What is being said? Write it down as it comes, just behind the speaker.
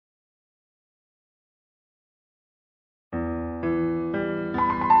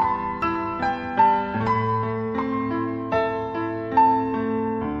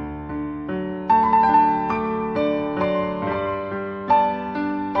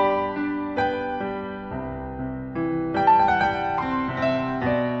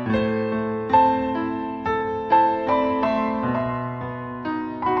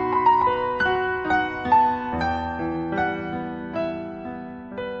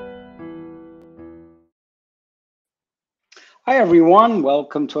Hi, everyone.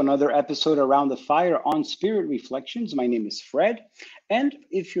 Welcome to another episode Around the Fire on Spirit Reflections. My name is Fred. And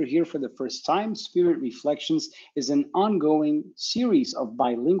if you're here for the first time, Spirit Reflections is an ongoing series of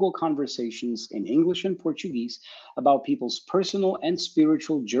bilingual conversations in English and Portuguese about people's personal and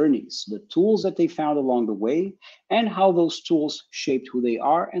spiritual journeys, the tools that they found along the way, and how those tools shaped who they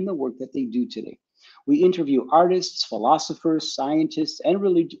are and the work that they do today. We interview artists, philosophers, scientists, and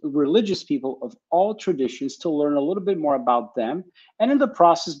religious people of all traditions to learn a little bit more about them and in the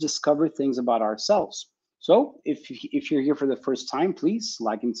process discover things about ourselves. So if you're here for the first time, please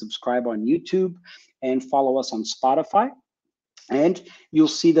like and subscribe on YouTube and follow us on Spotify. And you'll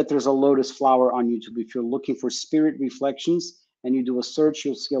see that there's a lotus flower on YouTube. If you're looking for spirit reflections and you do a search,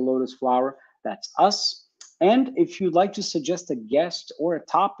 you'll see a lotus flower. That's us. And if you'd like to suggest a guest or a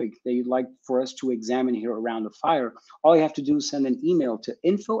topic that you'd like for us to examine here around the fire, all you have to do is send an email to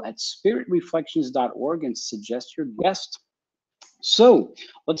info@spiritreflections.org and suggest your guest. So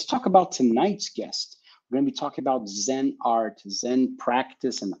let's talk about tonight's guest. We're going to be talking about Zen art, Zen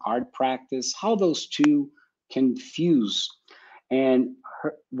practice, and art practice, how those two can fuse. And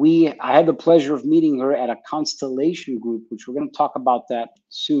I had the pleasure of meeting her at a constellation group, which we're going to talk about that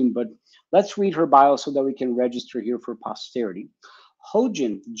soon. But let's read her bio so that we can register here for posterity.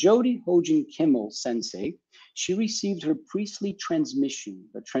 Jody Hojin Kimmel Sensei, she received her priestly transmission,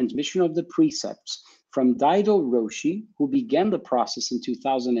 the transmission of the precepts, from Daido Roshi, who began the process in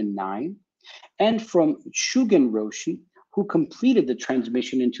 2009, and from Shugen Roshi, who completed the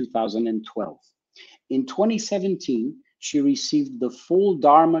transmission in 2012. In 2017, she received the full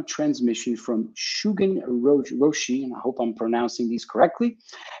Dharma transmission from Shugen Roshi, and I hope I'm pronouncing these correctly.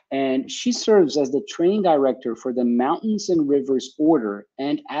 And she serves as the training director for the Mountains and Rivers Order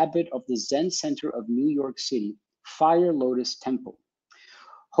and Abbot of the Zen Center of New York City, Fire Lotus Temple.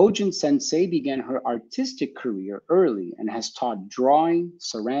 Hojin Sensei began her artistic career early and has taught drawing,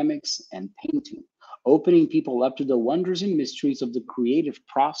 ceramics, and painting, opening people up to the wonders and mysteries of the creative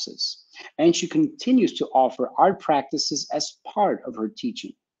process. And she continues to offer art practices as part of her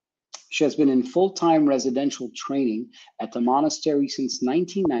teaching. She has been in full-time residential training at the monastery since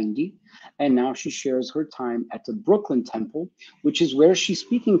 1990, and now she shares her time at the Brooklyn Temple, which is where she's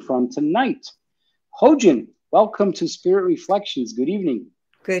speaking from tonight. Hojin, welcome to Spirit Reflections. Good evening.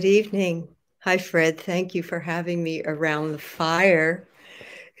 Good evening. Hi, Fred. Thank you for having me around the fire.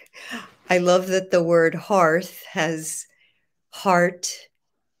 I love that the word hearth has heart,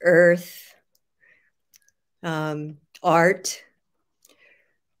 earth, art,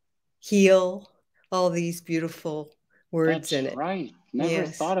 heal, all these beautiful words in it. That's right. Never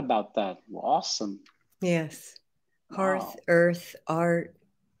thought about that. Awesome. Yes. Hearth, earth, art,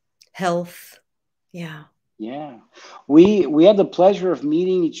 health. Yeah. Yeah. We had the pleasure of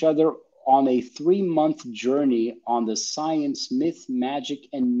meeting each other on a 3-month journey on the science, myth, magic,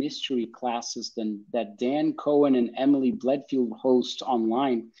 and mystery classes that Dan Cohen and Emily Bledfield host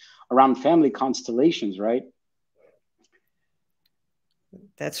online around family constellations, right?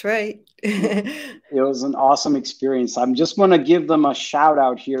 That's right. It was an awesome experience. I'm just want to give them a shout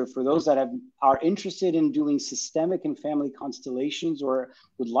out here for those that are interested in doing systemic and family constellations or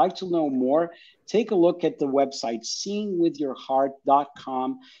would like to know more. Take a look at the website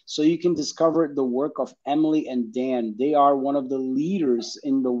seeingwithyourheart.com so you can discover the work of Emily and Dan. They are one of the leaders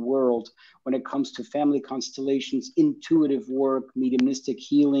in the world when it comes to family constellations, intuitive work, mediumistic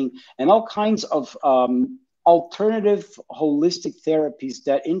healing, and all kinds of alternative holistic therapies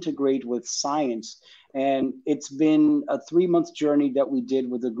that integrate with science. And it's been a 3-month journey that we did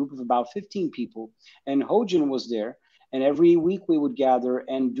with a group of about 15 people. And Hojin was there. And every week we would gather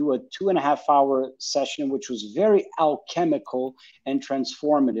and do a 2.5-hour session, which was very alchemical and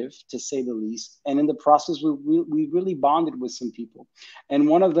transformative, to say the least. And in the process, we really bonded with some people. And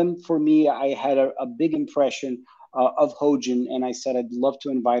one of them, for me, I had a big impression of Hojin. And I said, I'd love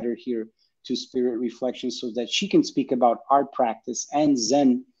to invite her here to Spirit Reflections so that she can speak about art practice and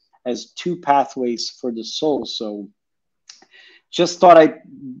Zen as two pathways for the soul. So just thought I'd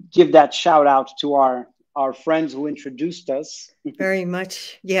give that shout out to our friends who introduced us. Very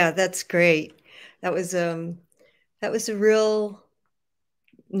much. Yeah, that's great. That was a real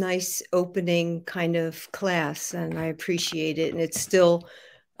nice opening kind of class, and I appreciate it. And it's still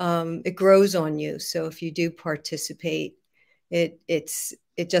it grows on you. So if you do participate, it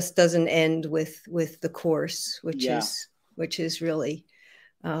just doesn't end with the course, which is really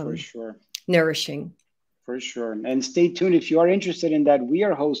for sure nourishing. For sure. And stay tuned if you are interested in that. We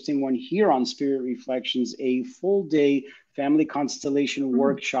are hosting one here on Spirit Reflections, a full day family constellation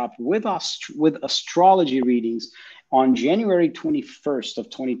workshop with astrology readings. on January 21st of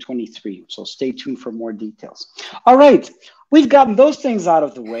 2023. So stay tuned for more details. All right, we've gotten those things out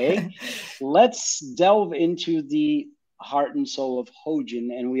of the way. Let's delve into the heart and soul of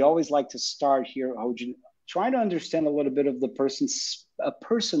Hojin. And we always like to start here, Hojin, trying to understand a little bit of the person's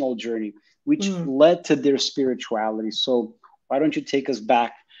personal journey, which led to their spirituality. So why don't you take us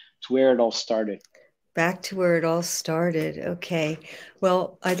back to where it all started? Back to where it all started. Okay.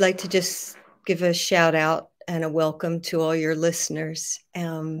 Well, I'd like to just give a shout out and a welcome to all your listeners.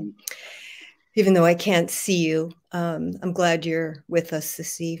 Even though I can't see you, I'm glad you're with us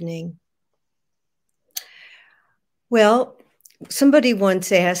this evening. Well, somebody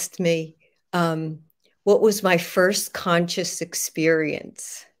once asked me, what was my first conscious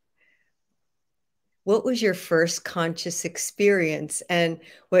experience? What was your first conscious experience? And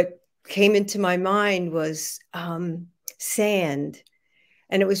what came into my mind was sand.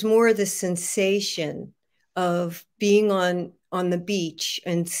 And it was more the sensation of being on the beach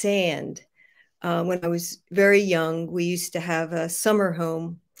and sand. When I was very young, we used to have a summer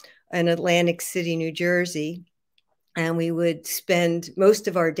home in Atlantic City, New Jersey, and we would spend most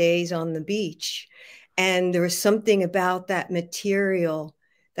of our days on the beach. And there was something about that material,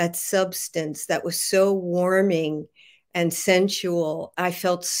 that substance, that was so warming and sensual. I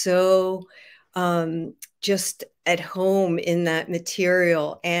felt so just at home in that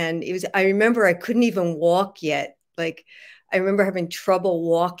material. And it was, I remember I couldn't even walk yet. Like, I remember having trouble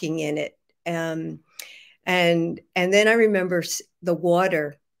walking in it. And then I remember the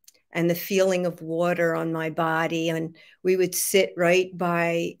water and the feeling of water on my body. And we would sit right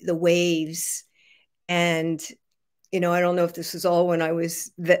by the waves. And, you know, I don't know if this was all when I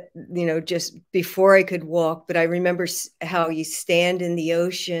was, just before I could walk, but I remember how you stand in the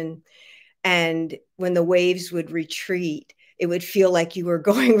ocean, and when the waves would retreat, it would feel like you were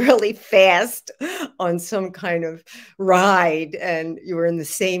going really fast on some kind of ride and you were in the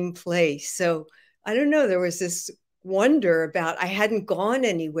same place. So I don't know, there was this wonder about, I hadn't gone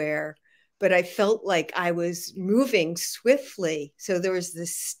anywhere, but I felt like I was moving swiftly. So there was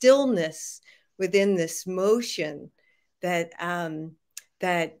this stillness within this motion that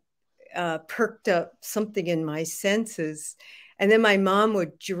perked up something in my senses. And then my mom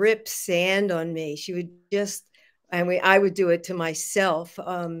would drip sand on me. She would just, I would do it to myself.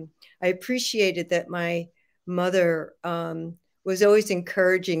 I appreciated that my mother was always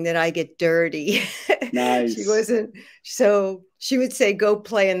encouraging that I get dirty. Nice. She wasn't, so she would say, go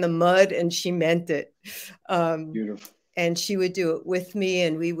play in the mud, and she meant it. Beautiful. And she would do it with me,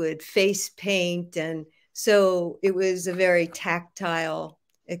 and we would face paint. And so it was a very tactile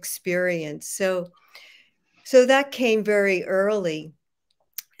experience. So that came very early.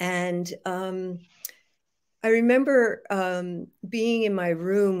 And I remember being in my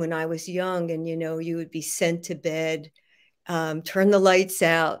room when I was young, and, you would be sent to bed, turn the lights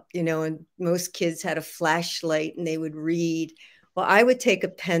out, and most kids had a flashlight and they would read. Well, I would take a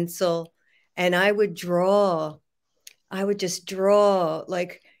pencil and I would just draw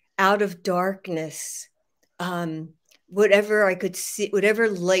like out of darkness, whatever I could see, whatever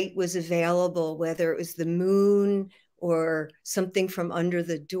light was available, whether it was the moon or something from under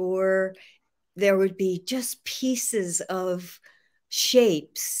the door. There would be just pieces of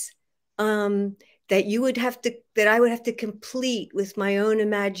shapes that I would have to complete with my own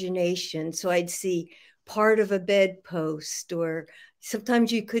imagination. So I'd see part of a bedpost, or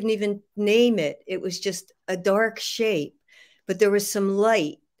sometimes you couldn't even name it. It was just a dark shape, but there was some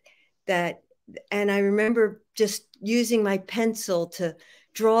light and I remember just using my pencil to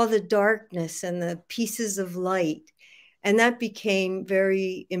draw the darkness and the pieces of light. And that became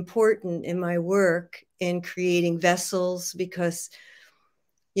very important in my work in creating vessels, because,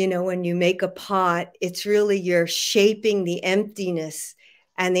 when you make a pot, it's really, you're shaping the emptiness,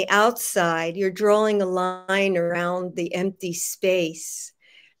 and the outside, you're drawing a line around the empty space.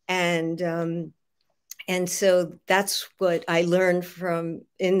 And so that's what I learned from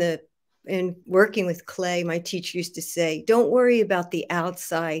in working with clay. My teacher used to say, don't worry about the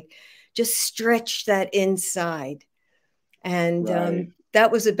outside, just stretch that inside. And Right.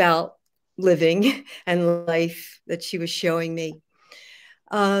 that was about living and life that she was showing me.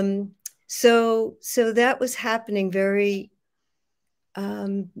 So that was happening very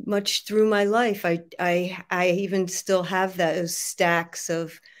much through my life. I even still have those stacks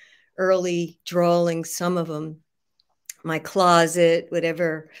of early drawings, some of them, my closet,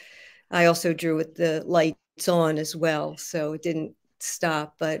 whatever. I also drew with the lights on as well, so it didn't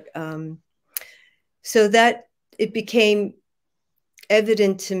stop. But so that it became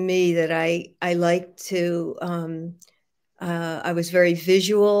evident to me that I like to, I was very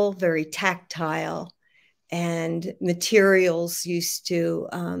visual, very tactile. and materials used to,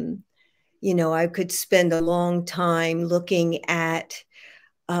 you know, I could spend a long time looking at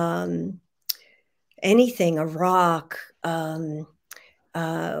anything, a rock.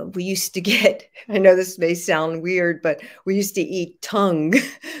 We used to get, I know this may sound weird, but we used to eat tongue.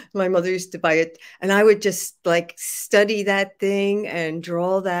 My mother used to buy it, and I would just like study that thing and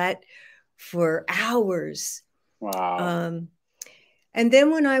draw that for hours. Wow. And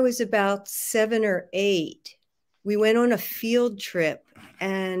then when I was about 7 or 8, we went on a field trip,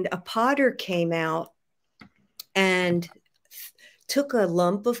 and a potter came out and took a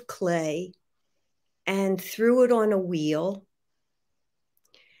lump of clay and threw it on a wheel.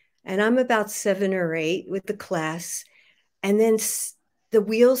 And I'm about 7 or 8 with the class. And then the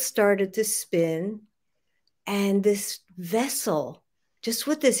wheels started to spin. And this vessel, just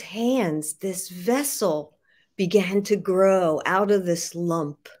with his hands, this vessel began to grow out of this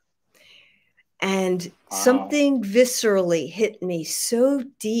lump. And something viscerally hit me so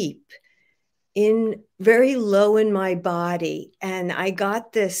deep, in very low in my body. And I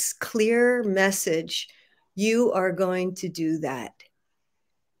got this clear message: you are going to do that.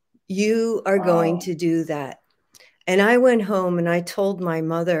 You are going to do that. And I went home and I told my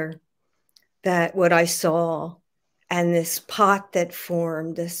mother that what I saw, and this pot that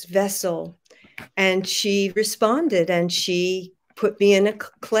formed, this vessel. And she responded, and she put me in a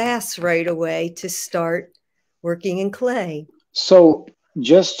class right away to start working in clay. So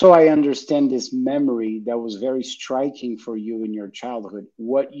just so I understand this memory that was very striking for you in your childhood,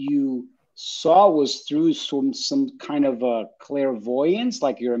 what you saw was through some kind of a clairvoyance,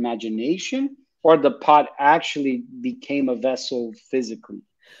 like your imagination, or the pot actually became a vessel physically?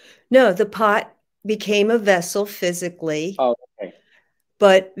 No, the pot became a vessel physically. Oh, okay.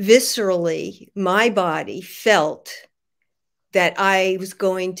 But viscerally, my body felt that I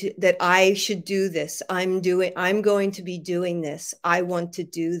should do this. I'm going to be doing this. I want to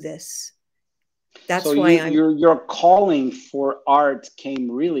do this. That's so why your calling for art came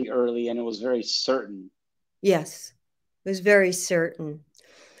really early, and it was very certain. Yes, it was very certain.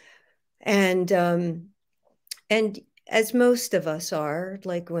 And as most of us are,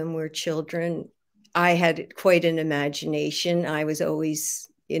 like when we're children, I had quite an imagination. I was always,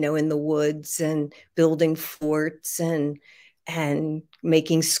 you know, in the woods and building forts and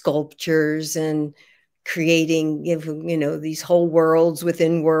making sculptures and creating, you know, these whole worlds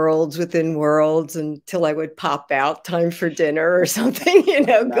within worlds within worlds, until I would pop out, time for dinner or something, you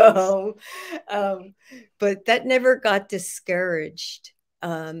know, Nice. go home. But that never got discouraged.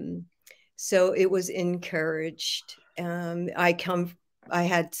 So it was encouraged. I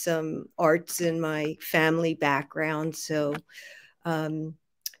had some arts in my family background, so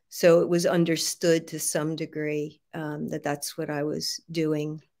it was understood to some degree that that's what I was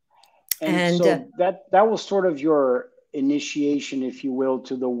doing. And so that was sort of your initiation, if you will,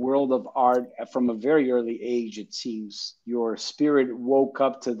 to the world of art from a very early age. It seems your spirit woke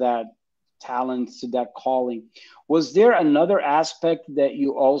up to that talent, to that calling. Was there another aspect that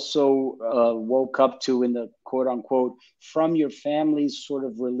you also woke up to in the quote unquote from your family's sort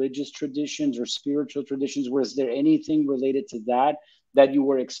of religious traditions or spiritual traditions? Was there anything related to that you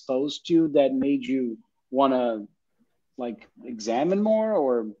were exposed to that made you want to like examine more?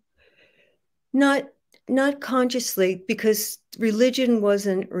 Or not consciously, because religion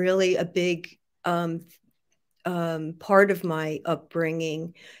wasn't really a big part of my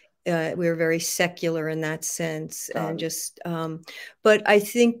upbringing. We were very secular in that sense. And just, but I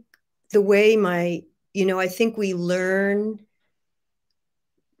think the way I think we learn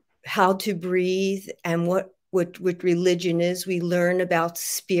how to breathe, and what religion is. We learn about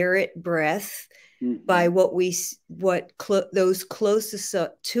spirit, breath, by those closest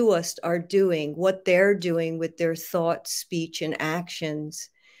to us are doing, what they're doing with their thoughts, speech, and actions.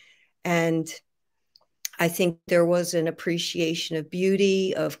 And I think there was an appreciation of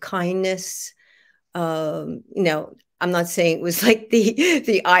beauty, of kindness. You know, I'm not saying it was like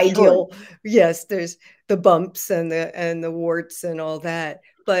the ideal. Sure. Yes, there's the bumps and the warts and all that,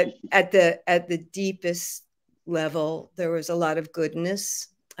 but at the deepest level, there was a lot of goodness,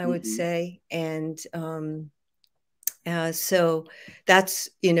 I would say. And so that's,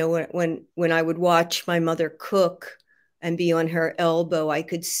 you know, when I would watch my mother cook and be on her elbow, I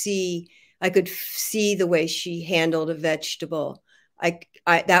could see the way she handled a vegetable.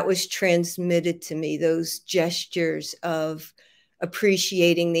 That was transmitted to me, those gestures of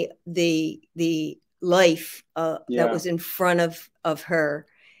appreciating the life that was in front of her.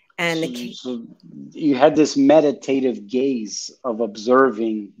 And so you had this meditative gaze of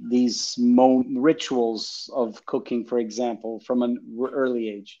observing these rituals of cooking, for example, from an early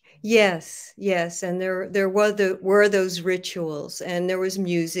age. yes, yes, and there were those rituals, and there was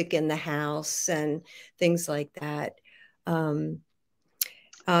music in the house and things like that. Um,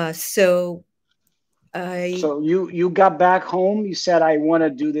 so So you got back home. You said, "I want to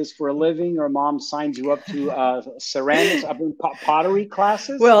do this for a living," or mom signs you up to ceramics, up in pottery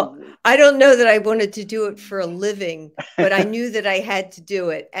classes. Well, I don't know that I wanted to do it for a living, but I knew that I had to do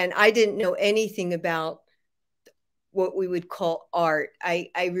it, and I didn't know anything about what we would call art. I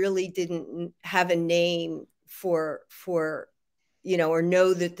really didn't have a name for or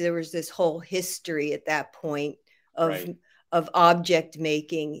know that there was this whole history at that point of Right. of object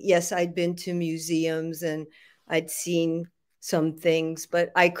making. Yes, I'd been to museums and I'd seen some things,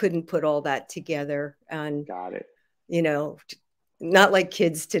 but I couldn't put all that together. And Got it. you know, not like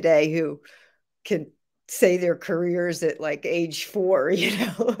kids today who can say their careers at like age 4,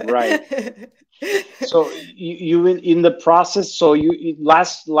 Right. So you in the process. So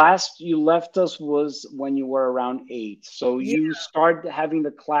last you left us was when you were around 8. So Yeah, you start having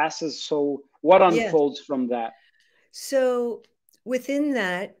the classes. So what yeah. unfolds from that? So within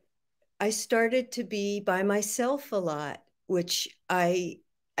that, I started to be by myself a lot, which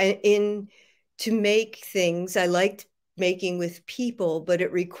in to make things, I liked making with people, but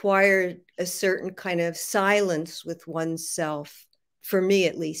it required a certain kind of silence with oneself, for me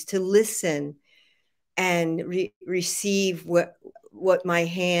at least, to listen and receive what my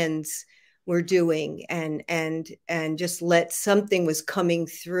hands were doing, and just let something was coming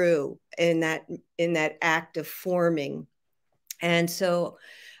through in that act of forming. And so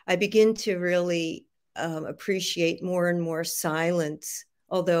I begin to really appreciate more and more silence,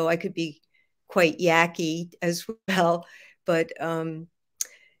 although I could be quite yacky as well. But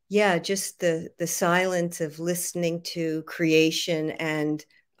yeah, just the silence of listening to creation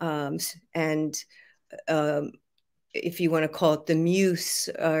um, and if you want to call it the muse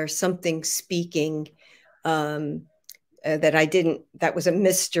or something speaking, um, that was a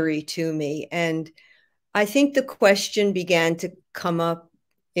mystery to me. And I think the question began to come up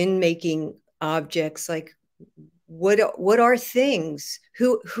in making objects like, what are things?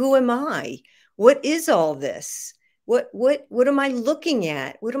 Who am I? What is all this? What am I looking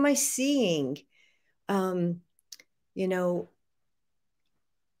at? What am I seeing? Um, you know,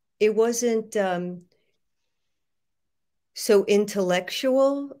 it wasn't so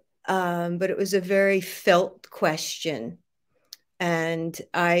intellectual, but it was a very felt question. And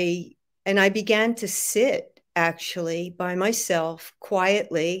I began to sit actually by myself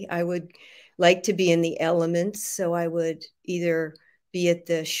quietly. I would like to be in the elements, so I would either be at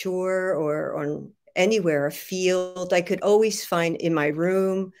the shore or on anywhere, a field. I could always find in my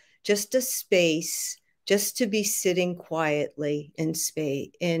room just a space, just to be sitting quietly in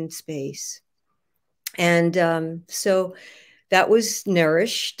space. And so that was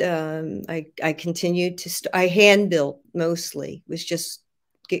nourished. I continued to, I hand built mostly, was just,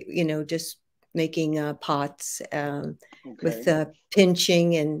 just making pots with Okay.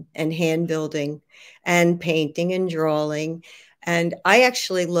 pinching and hand building and painting and drawing. And I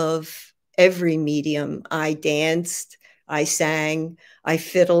actually love every medium. I danced, I sang, I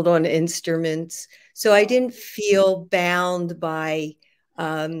fiddled on instruments. So I Wow. didn't feel bound by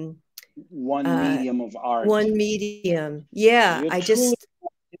um, One uh, medium of art. one medium. Yeah, You're I truly just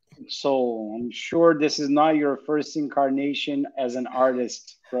a soul. I'm sure this is not your first incarnation as an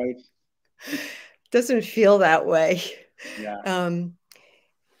artist, right? doesn't feel that way. Yeah. Um,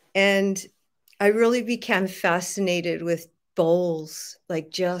 and I really became fascinated with bowls, like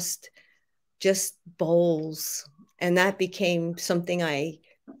just bowls, and that became something I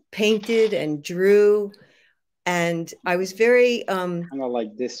painted and drew. And I was very Kind of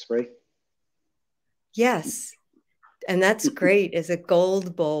like this, right? yes, and that's great as a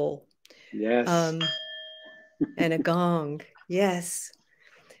gold bowl Yes. um, and a gong. Yes,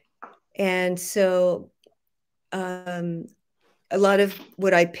 and so um, a lot of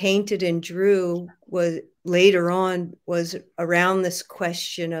what I painted and drew was later on was around this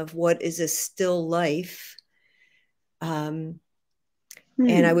question of what is a still life.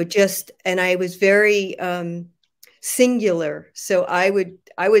 And I Hmm. would just, and I was very singular. So I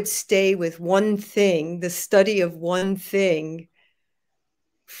would stay with one thing, the study of one thing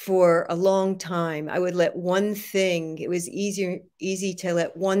for a long time. I would let one thing, it was easy to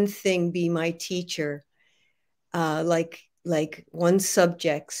let one thing be my teacher. Like one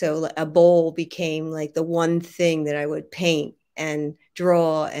subject. So a bowl became like the one thing that I would paint and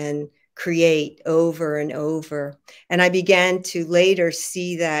draw and create over and over. And I began to later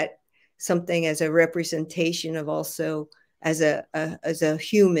see that something as a representation of also as a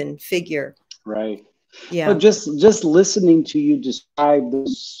human figure. Right. Yeah. But just listening to you describe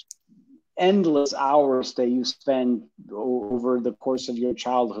those endless hours that you spend over the course of your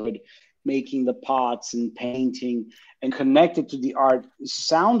childhood making the pots and painting and connected to the art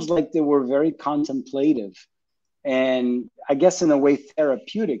sounds like they were very contemplative, and I guess in a way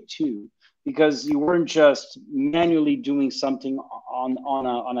therapeutic too, because you weren't just manually doing something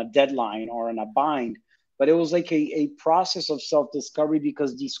on a deadline or on a bind, but it was like a process of self-discovery,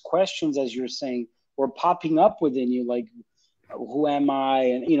 because these questions, as you're saying, were popping up within you, like, who am I?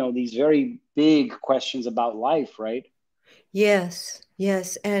 And, you know, these very big questions about life, right? Yes,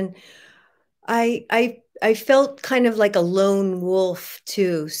 yes. And I felt kind of like a lone wolf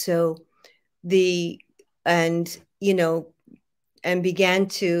too. So the and you know and began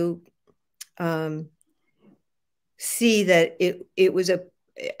to um, see that it was a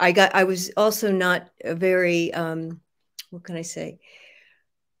I was also not a very what can I say?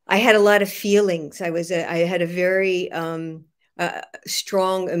 I had a lot of feelings. I had a very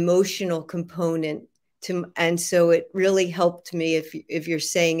strong emotional component to, and so it really helped me, if you're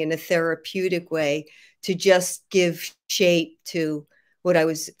saying in a therapeutic way, to just give shape to what I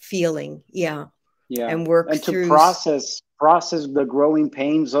was feeling. Yeah. Yeah, And work and to through. process the growing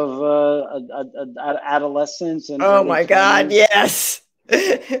pains of adolescence and Oh early my God, 20s. yes.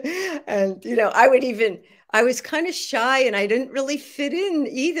 And I was kind of shy and I didn't really fit in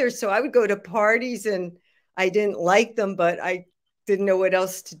either. So I would go to parties and I didn't like them, but I didn't know what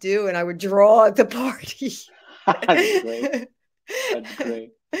else to do. And I would draw at the party. That's great. That's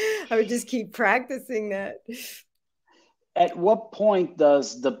great. I would just keep practicing that. At what point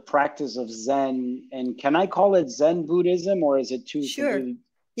does the practice of Zen, and can I call it Zen Buddhism, or is it too Sure. completely?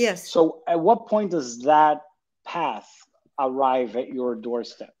 Yes. So at what point does that path arrive at your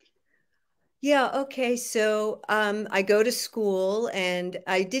doorstep? Yeah, okay. So I go to school and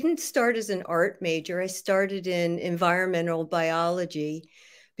I didn't start as an art major. I started in environmental biology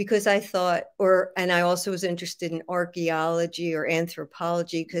because I thought, and I also was interested in archaeology or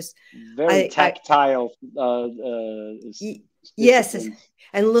anthropology because Very tactile yes, disciplines.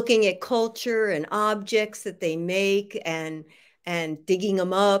 and looking at culture and objects that they make and digging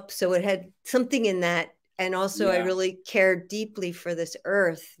them up. So it had something in that. And also I Yeah, really cared deeply for this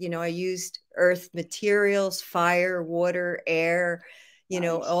earth. I used earth materials, fire, water, air, nice.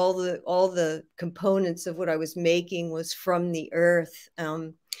 all the components of what I was making was from the earth.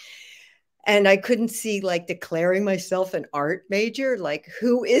 And I couldn't see like declaring myself an art major. Like,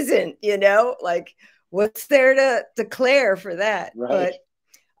 who isn't, like, what's there to declare for that? Right. But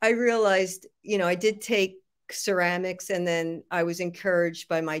I realized, I did take ceramics, and then I was encouraged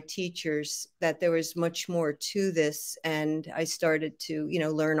by my teachers that there was much more to this. And I started to,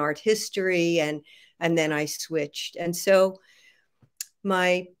 learn art history, and then I switched. And so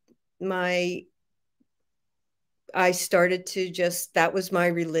my, my, I started to just, that was my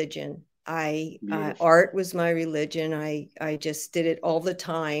religion. Beautiful. Art was my religion. I just did it all the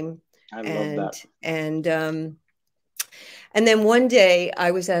time. I love And, that. and then one day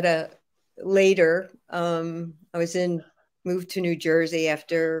I was at I was moved to New Jersey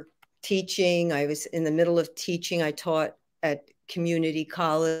after teaching. I was in the middle of teaching. I taught at community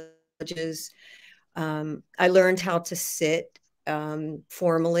colleges. I learned how to sit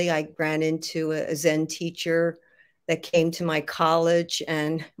formally. I ran into a Zen teacher that came to my college,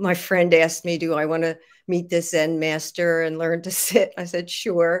 and my friend asked me, do I want to meet this Zen master and learn to sit? I said,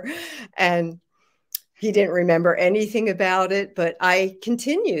 sure. And he didn't remember anything about it, but I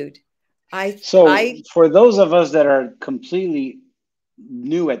continued. So I for those of us that are completely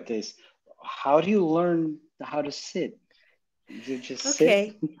new at this, how do you learn how to sit? You just sit?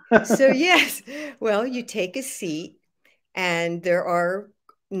 Okay. So yes, well, you take a seat, and there are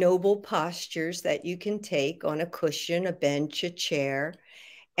noble postures that you can take on a cushion, a bench, a chair,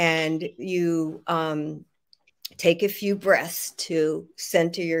 and you take a few breaths to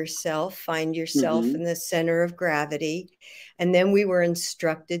center yourself, find yourself in Hmm. the center of gravity. And then we were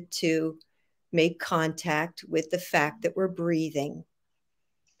instructed to make contact with the fact that we're breathing,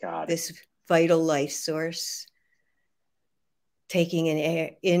 Got it. this vital life source, taking an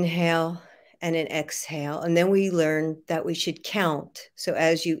inhale and an exhale. And then we learned that we should count. So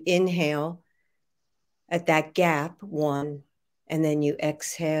as you inhale at that gap, 1, and then you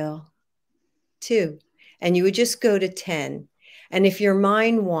exhale, 2, and you would just go to 10. And if your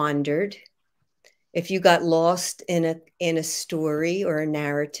mind wandered, if you got lost in a story or a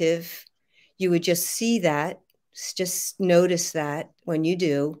narrative, you would just see that, just notice that, when you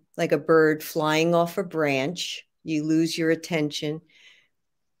do, like a bird flying off a branch, you lose your attention.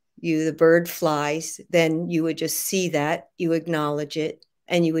 The bird flies, then you would just see that, you acknowledge it,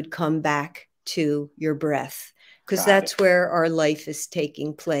 and you would come back to your breath, because that's where our life is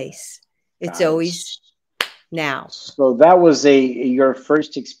taking place. It's always now. So that was your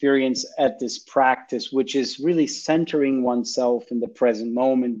first experience at this practice, which is really centering oneself in the present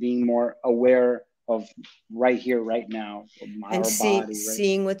moment, being more aware of right here, right now, and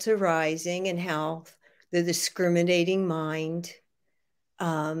seeing what's arising, and how the discriminating mind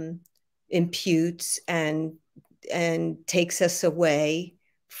imputes and takes us away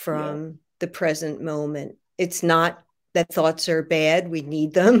from the present moment. It's not that thoughts are bad. We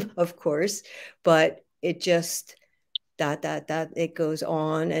need them, of course, but it just it goes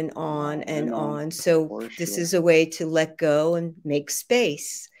on and on and on. So this is a way to let go and make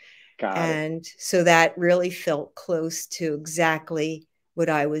space. And so that really felt close to exactly what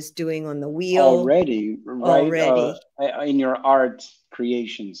I was doing on the wheel already, right? In your art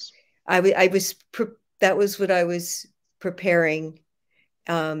creations. I was that was what I was preparing,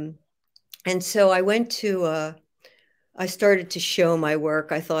 and so I went to. I started to show my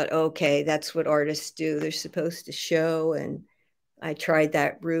work. I thought, okay, that's what artists do. They're supposed to show, and I tried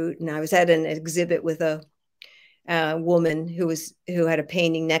that route. And I was at an exhibit with a woman who had a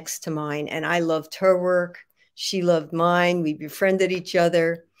painting next to mine, and I loved her work. She loved mine. We befriended each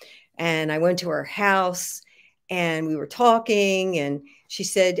other, and I went to her house, and we were talking, and she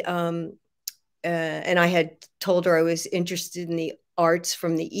said, and I had told her I was interested in the arts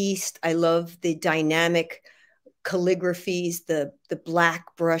from the East. I love the dynamic calligraphies, the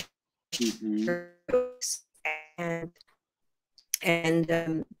black brush, and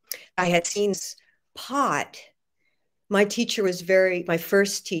I had seen this pot. My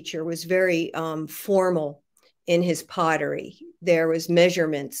first teacher was very formal in his pottery. There was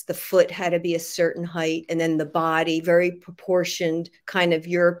measurements. The foot had to be a certain height, and then the body, very proportioned, kind of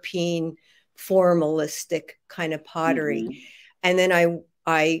European, formalistic kind of pottery. And then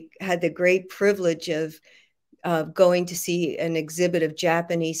I had the great privilege of going to see an exhibit of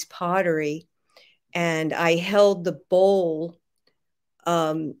Japanese pottery, and I held the bowl,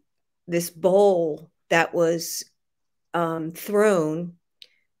 this bowl that was thrown,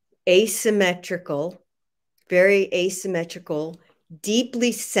 asymmetrical, very asymmetrical,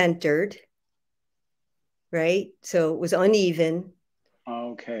 deeply centered, right? So it was uneven.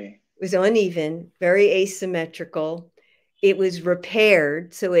 Okay. It was uneven, very asymmetrical. It was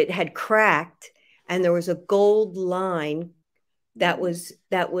repaired, so it had cracked, and there was a gold line that was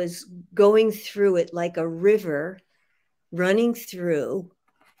going through it like a river running through,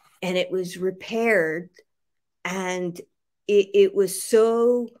 and it was repaired, and it was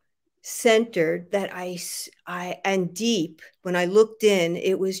so centered that and deep. When I looked in,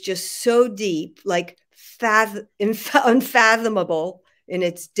 it was just so deep, like unfathomable in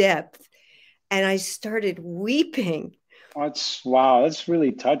its depth, and I started weeping. Wow, that's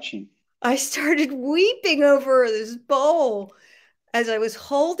really touching. I started weeping over this bowl as I was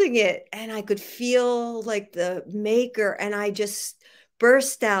holding it, and I could feel like the maker, and I just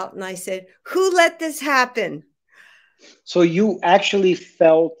burst out and I said, "Who let this happen?" So you actually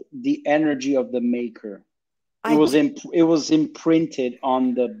felt the energy of the maker. It was imprinted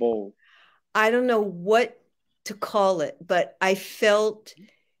on the bowl. I don't know what to call it, but I felt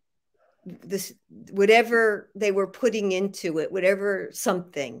this, whatever they were putting into it, whatever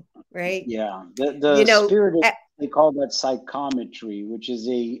something, right? Yeah, the spirit is, they call that psychometry, which is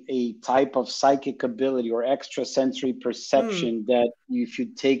a type of psychic ability or extrasensory perception that if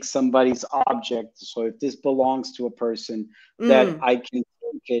you take somebody's object, so if this belongs to a person, that I can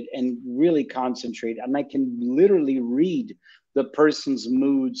take it and really concentrate, and I can literally read the person's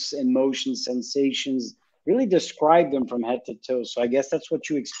moods, emotions, sensations, really describe them from head to toe. So I guess that's what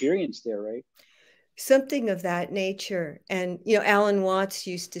you experienced there, right? Something of that nature. And, Alan Watts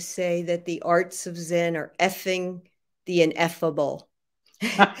used to say that the arts of Zen are effing the ineffable.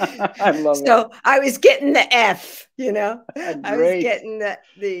 I love it. So I was getting the F, I was getting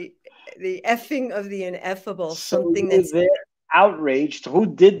the effing of the ineffable. So something that's outraged. Who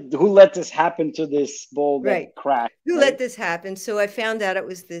let this happen to this bowl that cracked? Who let this happen? So I found out it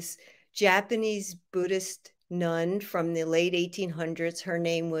was this Japanese Buddhist nun from the late 1800s. Her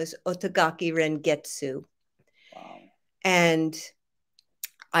name was Otagaki Rengetsu. Wow. And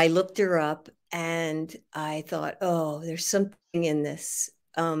I looked her up and I thought, oh, there's something in this.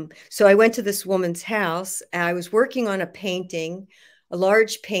 So I went to this woman's house, and I was working on a painting, a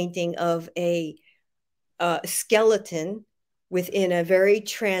large painting of a skeleton within a very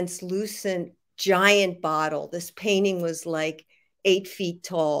translucent giant bottle. This painting was like 8 feet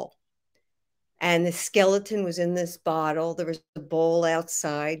tall. And the skeleton was in this bottle. There was a bowl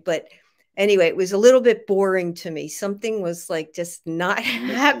outside. But anyway, it was a little bit boring to me. Something was like just not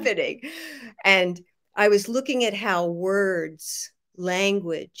happening. And I was looking at how words,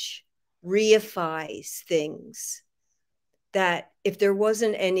 language, reifies things. That if there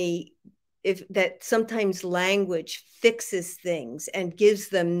wasn't any, if that sometimes language fixes things and gives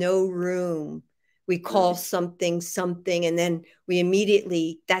them no room. We call something something, and then we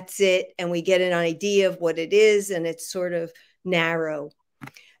immediately, that's it, and we get an idea of what it is, and it's sort of narrow.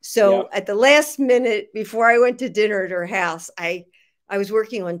 So at the last minute, before I went to dinner at her house, I was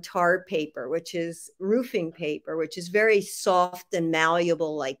working on tar paper, which is roofing paper, which is very soft and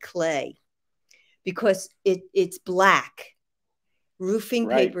malleable like clay, because it's black. Roofing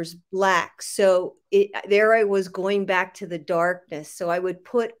paper's black. So there I was going back to the darkness. So I would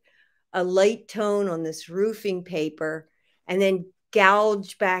put a light tone on this roofing paper and then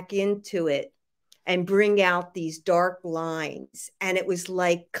gouge back into it and bring out these dark lines. And it was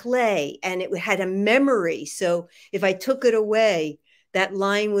like clay, and it had a memory. So if I took it away, that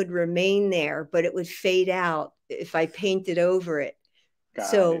line would remain there, but it would fade out if I painted over it.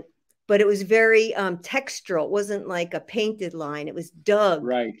 Got it. But it was very textural. It wasn't like a painted line. It was dug.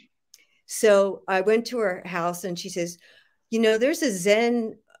 Right. So I went to her house and she says, you know, there's a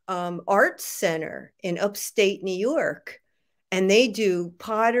Zen Art Center in upstate New York, and they do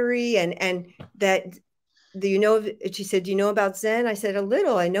pottery and that, do you know, she said, do you know about Zen? I said, a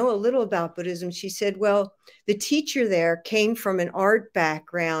little. I know a little about Buddhism. She said, well, the teacher there came from an art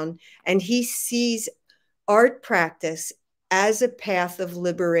background, and he sees art practice as a path of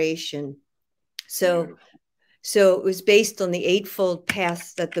liberation. So it was based on the Eightfold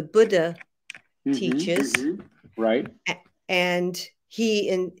Paths that the Buddha teaches. Right. And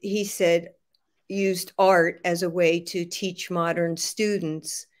he said, used art as a way to teach modern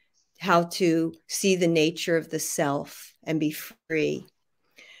students how to see the nature of the self and be free.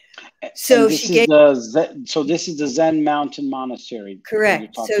 So this is the Zen Mountain Monastery.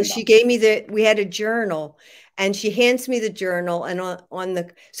 Correct. So she gave me we had a journal, and she hands me the journal, and on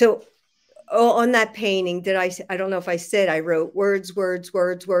that painting, I don't know if I said, I wrote words before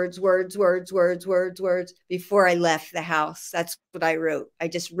I left the house. That's what I wrote. I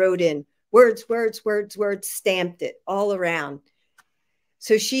just wrote in words, stamped it all around.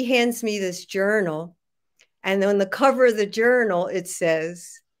 So she hands me this journal, and on the cover of the journal, it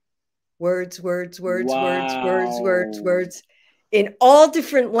says, words, in all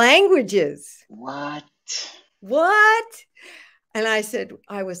different languages. What? And I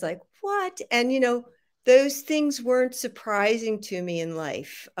was like, what? And, you know, those things weren't surprising to me in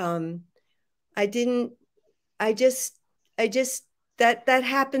life. That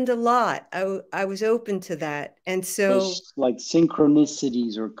happened a lot. I was open to that. And so those, like,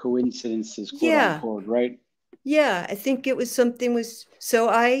 synchronicities or coincidences, quote unquote, right? Yeah, I think it was something so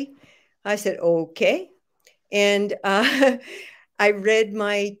I said, okay. And I read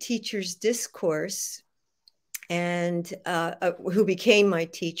my teacher's discourse, and who became my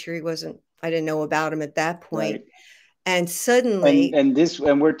teacher. I didn't know about him at that point. Right. And suddenly. And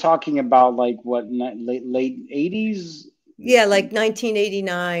we're talking about like what, late 80s? Yeah, like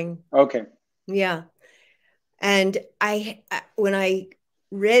 1989. Okay. Yeah. And when I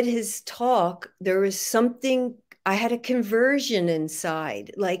read his talk, there was something, I had a conversion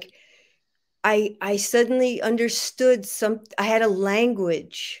inside. Like I suddenly understood I had a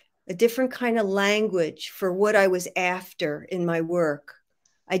language, a different kind of language for what I was after in my work.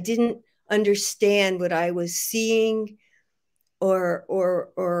 I didn't understand what I was seeing,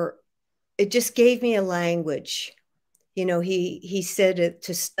 or it just gave me a language. You know, he said it,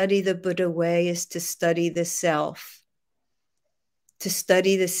 to study the Buddha way is to study the self. To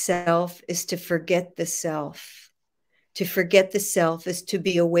study the self is to forget the self. To forget the self is to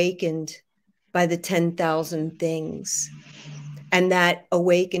be awakened by the 10,000 things. And that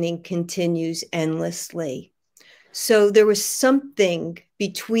awakening continues endlessly. So there was something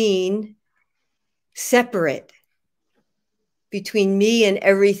separate between me and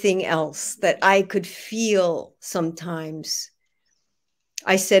everything else that I could feel sometimes.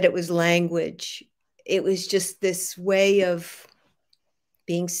 I said it was language. It was just this way of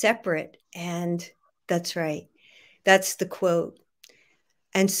being separate. And that's right. That's the quote.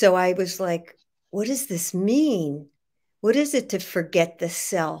 And so I was like, what does this mean? What is it to forget the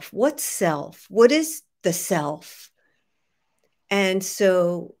self? What's self? What is the self? And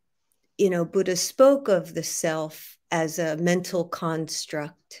so, you know, Buddha spoke of the self as a mental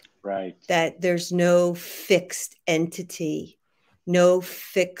construct. Right. That there's no fixed entity. no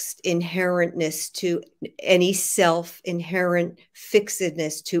fixed inherentness to any self, inherent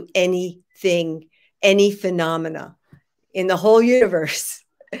fixedness to anything, any phenomena in the whole universe.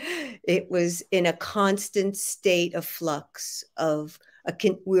 It was in a constant state of flux of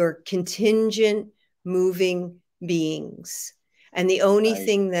we're contingent moving beings. And the only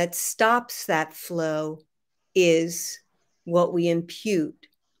thing that stops that flow is what we impute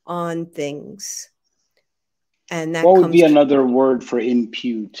on things. And that what would be another word for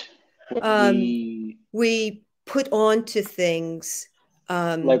impute? We put onto things.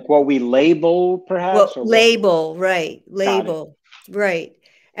 Like what we label, perhaps? Well, label, right. Label, right.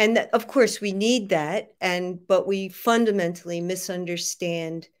 And of course, we need that. But we fundamentally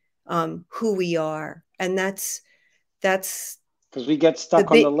misunderstand who we are. And that's because we get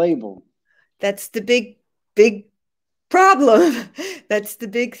stuck on the label. That's the big problem. That's the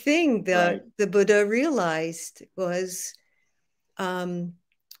big thing that the Buddha realized was that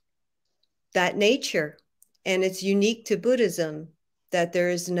nature. And it's unique to Buddhism that there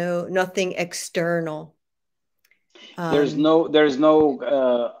is nothing external. There's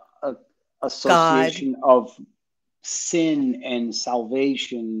no association God. Of sin and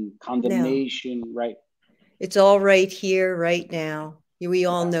salvation, condemnation, right? It's all right here, right now. We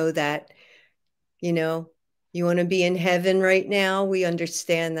all know that. You know, you want to be in heaven right now. We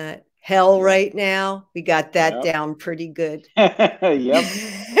understand that. Hell right now. We got that down pretty good. Yep.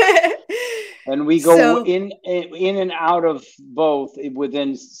 And we go in and out of both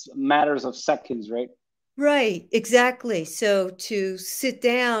within matters of seconds, right? Right, exactly. So to sit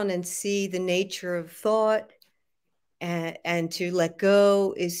down and see the nature of thought and to let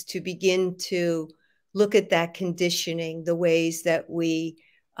go is to begin to look at that conditioning, the ways that we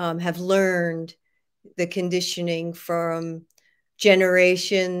have learned the conditioning from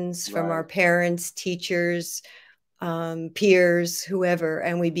generations, from our parents, teachers, peers, whoever,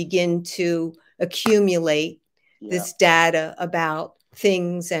 and we begin to accumulate this data about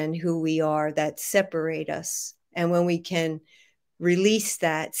things and who we are that separate us. And when we can release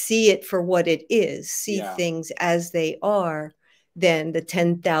that, see it for what it is, see things as they are, then the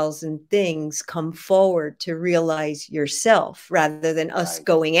 10,000 things come forward to realize yourself rather than us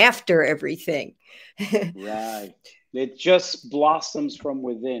going after everything. Right. It just blossoms from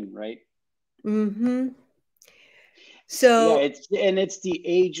within, right? Mm-hmm. So it's the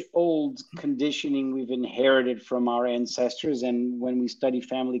age-old conditioning we've inherited from our ancestors. And when we study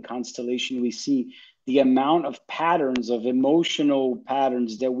family constellation, we see the amount of patterns, of emotional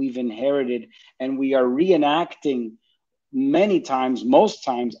patterns that we've inherited, and we are reenacting many times, most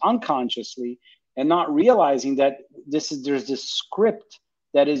times unconsciously, and not realizing that there's this script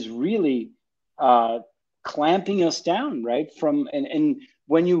that is really clamping us down, right? And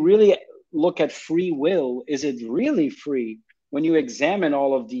when you really look at free will, is it really free? When you examine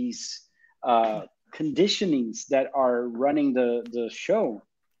all of these conditionings that are running the show.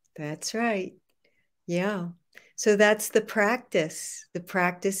 That's right. Yeah. So that's the practice. The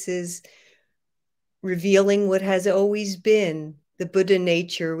practice is revealing what has always been the Buddha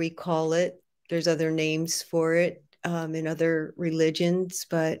nature, we call it. There's other names for it in other religions,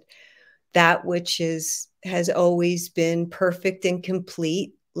 but that which has always been perfect and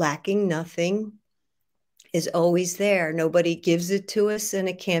complete, lacking nothing, is always there. Nobody gives it to us, and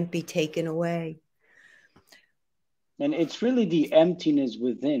it can't be taken away. And it's really the emptiness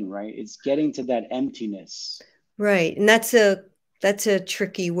within, right? It's getting to that emptiness. Right. And that's a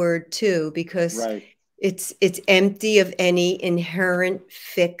tricky word too, because it's empty of any inherent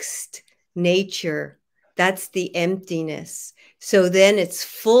fixed nature. That's the emptiness. So then it's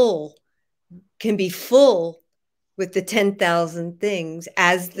full, can be full with the 10,000 things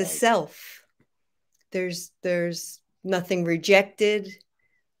as the self. There's nothing rejected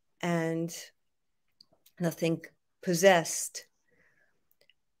and nothing possessed.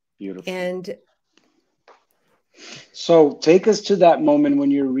 Beautiful. And so take us to that moment when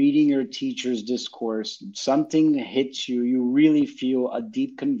you're reading your teacher's discourse, something hits you, you really feel a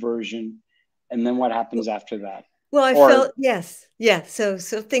deep conversion. And then what happens after that? Well, I felt, yes. Yeah. So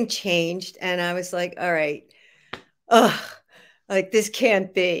something changed and I was like, all right, like this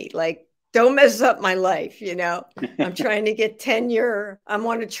can't be, like, don't mess up my life. You know, I'm trying to get tenure. I'm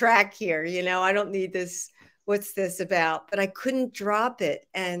on a track here. You know, I don't need this. What's this about? But I couldn't drop it.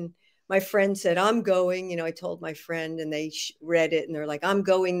 And my friend said, I'm going, you know, I told my friend and they read it and they're like, I'm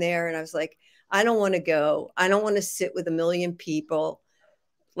going there. And I was like, I don't want to go. I don't want to sit with a million people.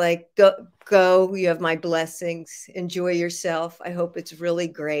 Like, go, you have my blessings. Enjoy yourself. I hope it's really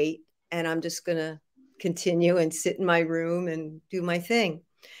great. And I'm just going to continue and sit in my room and do my thing.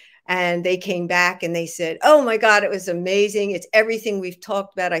 And they came back and they said, oh my God, it was amazing. It's everything we've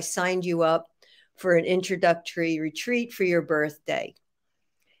talked about. I signed you up for an introductory retreat for your birthday.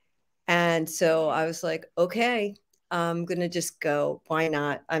 And so I was like, okay, I'm going to just go. Why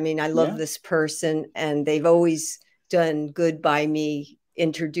not? I mean, I love this person, and they've always done good by me,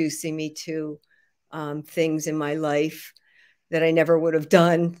 introducing me to things in my life that I never would have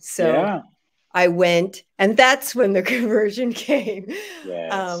done. So I went, and that's when the conversion came.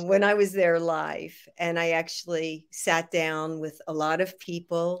 When I was there live, and I actually sat down with a lot of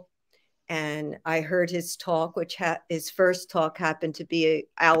people, and I heard his talk, which his first talk happened to be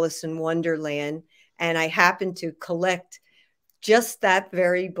Alice in Wonderland. And I happened to collect just that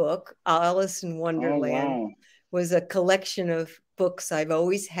very book. Alice in Wonderland was a collection of books I've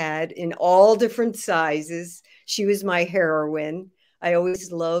always had in all different sizes. She was my heroine. I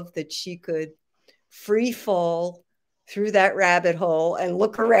always loved that she could free fall through that rabbit hole and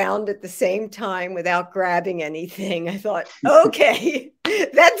look around at the same time without grabbing anything. I thought, okay,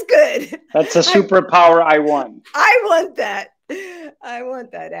 that's good. That's a superpower I want. I want that. I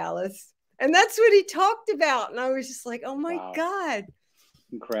want that, Alice. And that's what he talked about. And I was just like, oh my God.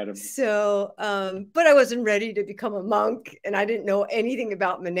 Incredible. So, but I wasn't ready to become a monk, and I didn't know anything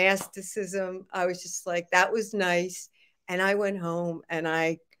about monasticism. I was just like, that was nice. And I went home, and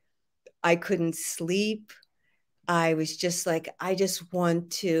I couldn't sleep. I was just like, I just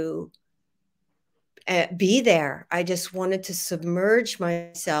want to be there. I just wanted to submerge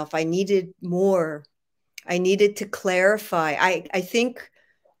myself. I needed more. I needed to clarify. I think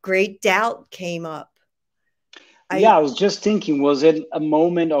great doubt came up. I was just thinking, was it a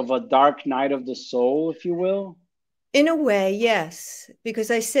moment of a dark night of the soul, if you will? In a way, yes. Because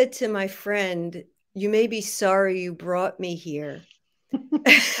I said to my friend, you may be sorry you brought me here.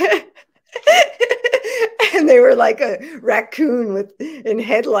 And they were like a raccoon in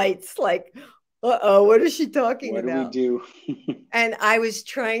headlights, like, uh-oh, what is she talking about? What do we do? And I was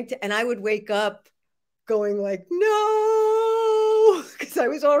trying to, and I would wake up going like, no, because I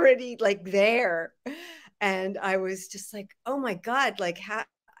was already like there. And I was just like, oh my God, like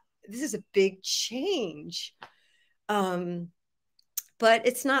this is a big change. But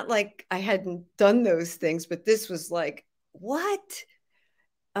it's not like I hadn't done those things, but this was like, what?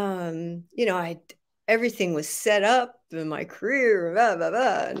 Everything was set up in my career, blah, blah,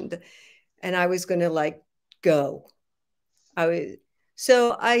 blah, and I was going to like go.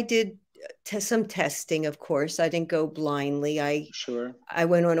 So I did some testing, of course. I didn't go blindly. I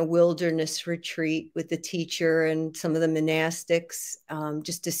went on a wilderness retreat with the teacher and some of the monastics,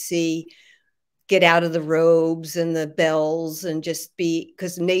 just to get out of the robes and the bells and just be,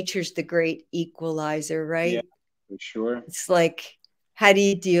 because nature's the great equalizer, right? Yeah, for sure. It's like, how do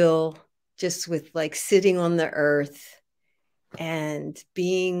you deal just with like sitting on the earth and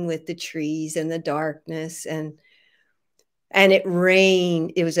being with the trees and the darkness, and it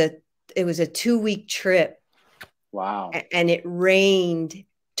rained. It was a 2-week trip. Wow. And it rained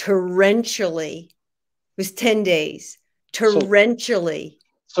torrentially. It was 10 days torrentially.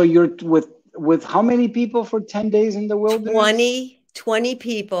 So you're with how many people for 10 days in the wilderness? 20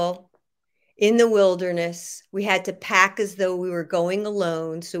 people in the wilderness. We had to pack as though we were going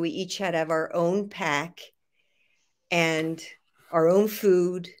alone. So we each had to have our own pack and our own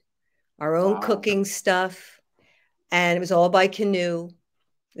food, our own cooking stuff. And it was all by canoe.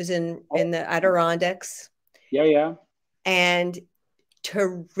 It was in the Adirondacks. Yeah. And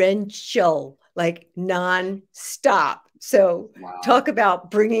torrential, like non-stop. So talk about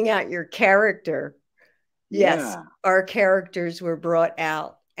bringing out your character. Yes, our characters were brought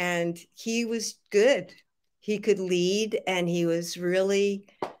out. And he was good. He could lead, and he was really,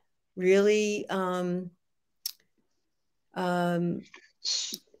 really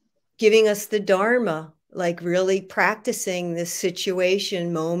giving us the dharma, like really practicing this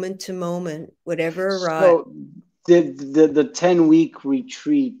situation moment to moment, whatever arrived. So the 10-week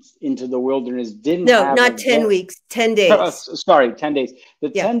retreat into the wilderness didn't have not 10 weeks, 10 days. Sorry, 10 days. The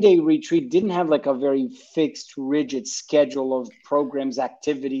 10-day retreat didn't have like a very fixed, rigid schedule of programs,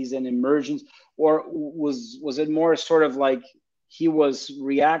 activities, and immersions, or was it more sort of like he was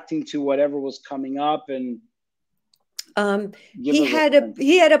reacting to whatever was coming up? And he had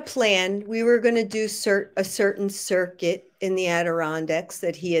a plan. We were going to do a certain circuit in the Adirondacks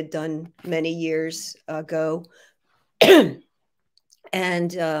that he had done many years ago. And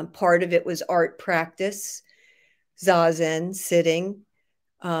part of it was art practice, zazen, sitting.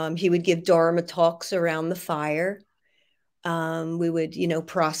 He would give dharma talks around the fire. We would,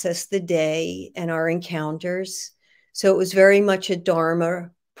 process the day and our encounters. So it was very much a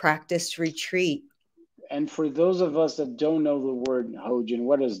dharma practice retreat. And for those of us that don't know the word Hojin,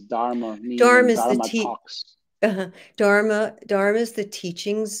 what does Dharma mean Dharma when is Dharma talks? Dharma is the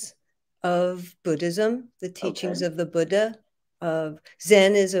teachings of Buddhism, the teachings Okay. of the Buddha. Of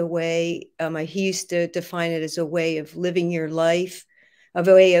Zen is a way. He used to define it as a way of living your life, a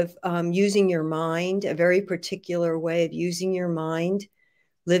way of using your mind, a very particular way of using your mind,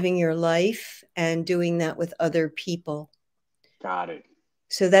 living your life, and doing that with other people. Got it.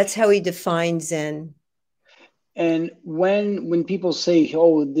 So that's how he defines Zen. And when people say,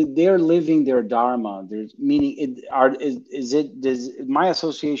 "Oh, they're living their dharma," there's meaning. Does my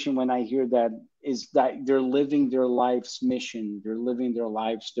association when I hear that is that they're living their life's mission, they're living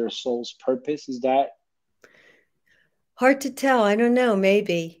their soul's purpose? Is that Hard to tell. I don't know.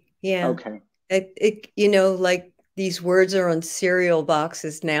 Maybe. Yeah. okay? Like these words are on cereal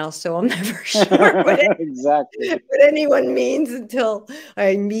boxes now, so I'm never sure Exactly. what anyone means until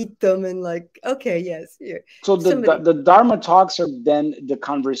I meet them and like, okay, yes, here. So Somebody. the Dharma talks are then the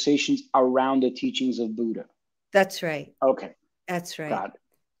conversations around the teachings of Buddha. That's right. Okay, That's right. got it.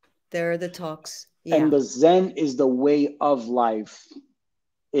 There are the talks. And Yeah. the Zen is the way of life.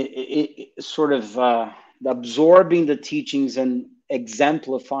 It sort of absorbing the teachings and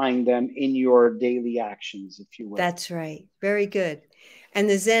exemplifying them in your daily actions, if you will. That's right. Very good. And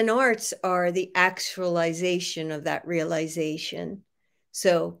the Zen arts are the actualization of that realization.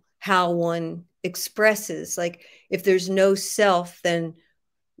 So how one expresses, like if there's no self, then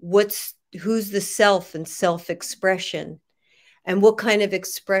who's the self and self-expression? And what kind of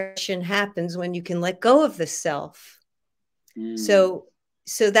expression happens when you can let go of the self? So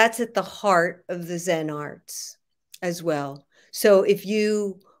that's at the heart of the Zen arts as well. So if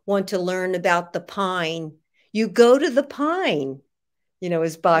you want to learn about the pine, you go to the pine,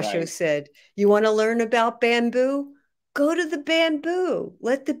 as Basho said. You want to learn about bamboo? Go to the bamboo.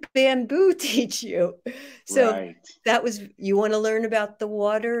 Let the bamboo teach you. So you want to learn about the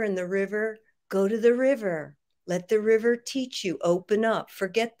water and the river? Go to the river. Let the river teach you. Open up.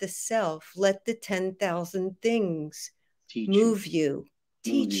 Forget the self. Let the 10,000 things move you,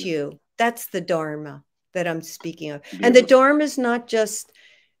 teach you. That's the Dharma that I'm speaking of. Beautiful. And the Dharma is not just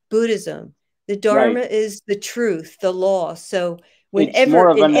Buddhism. The Dharma is the truth, the law. So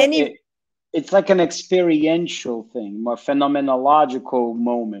whenever it's like an experiential thing, more phenomenological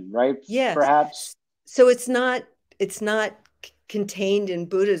moment, right? Yes. Perhaps. So it's not contained in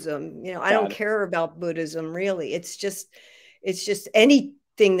Buddhism. I don't care about Buddhism really. It's just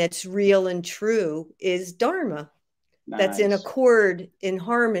anything that's real and true is Dharma. Nice. That's in accord, in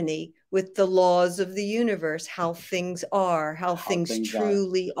harmony with the laws of the universe, how things are, how things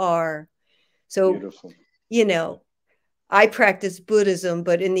truly are. So, beautiful. I practice Buddhism,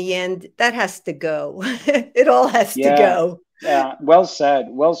 but in the end, that has to go. It all has to go. Yeah, well said.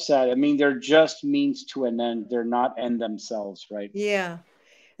 Well said. I mean, they're just means to an end. They're not end themselves, right? Yeah.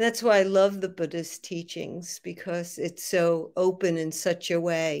 That's why I love the Buddhist teachings, because it's so open in such a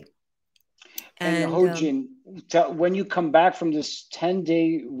way. And Hojin, when you come back from this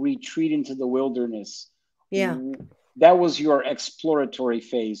 10-day retreat into the wilderness, that was your exploratory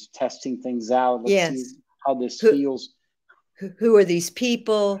phase, testing things out. Let's see how this feels. Who are these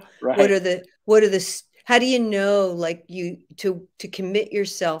people? Right. What are the how do you know, like, to commit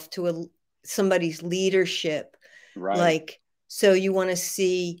yourself to somebody's leadership? Right. Like, so you want to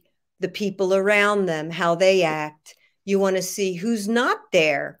see the people around them, how they act. You want to see who's not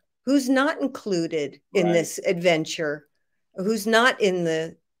there, who's not included in this adventure, who's not in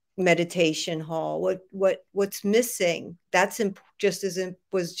the meditation hall, what's missing. That's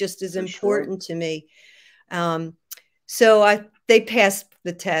was just as important to me. So they passed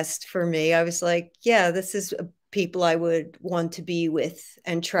the test for me. I was like, yeah, this is people I would want to be with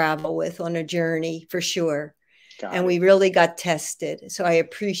and travel with on a journey for sure. And we really got tested. So I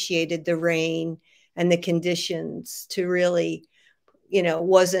appreciated the rain and the conditions to really,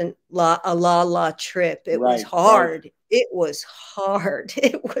 wasn't a la trip. It was hard. Right. It was hard.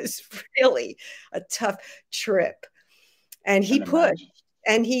 It was really a tough trip. And he pushed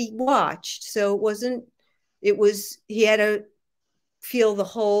and he watched. So he had to feel the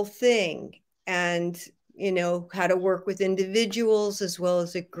whole thing and, how to work with individuals as well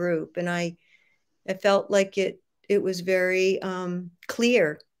as a group. And I felt like it was very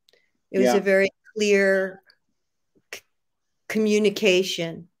clear. It was a very clear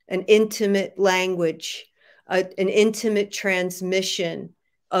communication, an intimate language, an intimate transmission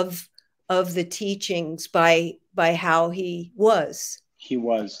of the teachings by how he was. He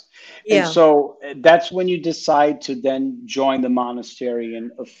was. And Yeah. so that's when you decide to then join the monastery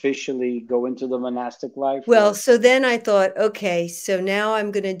and officially go into the monastic life, Well, or? so then I thought, okay, so now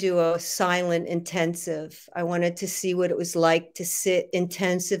I'm going to do a silent intensive. I wanted to see what it was like to sit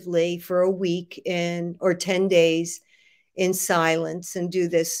intensively for a week in or 10 days in silence and do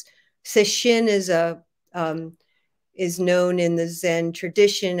this. Sesshin um, is known in the Zen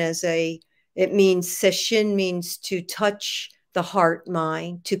tradition as it means, Sesshin means to touch the heart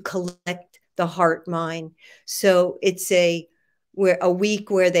mind, to collect the heart mind. So it's a week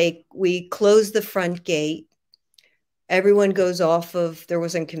where we close the front gate. Everyone goes off of, there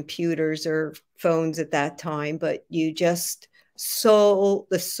wasn't computers or phones at that time, but you just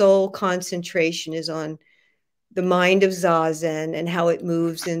the soul concentration is on the mind of Zazen and how it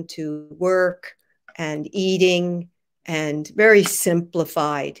moves into work and eating, and very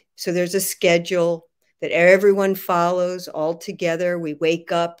simplified. So there's a schedule that everyone follows all together. We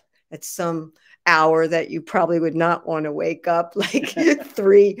wake up at some hour that you probably would not want to wake up, like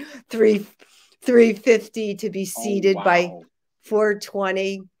 3:50 to be Oh, seated by wow.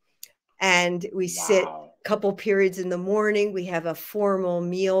 4:20. And we sit Wow. a couple periods in the morning. We have a formal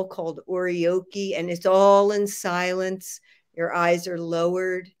meal called orioki, and it's all in silence. Your eyes are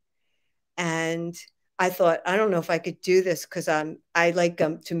lowered. And I thought, I don't know if I could do this because I like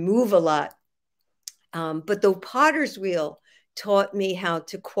to move a lot. But the potter's wheel taught me how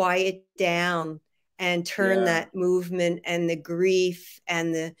to quiet down and turn Yeah. that movement and the grief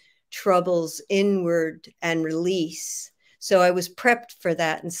and the troubles inward and release. So I was prepped for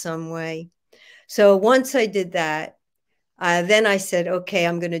that in some way. So once I did that, then I said, okay,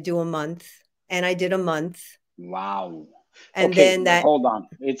 I'm going to do a month. And I did a month. Wow. And Okay, then that, hold on.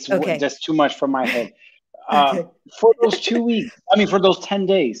 It's okay, just too much for my head. okay. For those 2 weeks, I mean, for those 10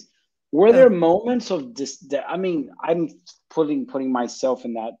 days, were there Oh, moments of this? I mean, I'm putting myself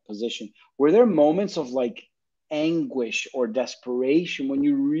in that position. Were there moments of like anguish or desperation when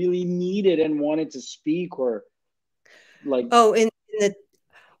you really needed and wanted to speak, or like? oh, in the,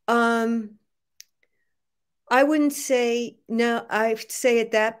 I wouldn't say no. I'd say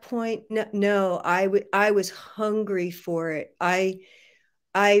at that point, no, no. I was hungry for it.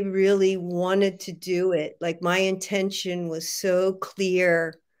 I really wanted to do it. Like my intention was so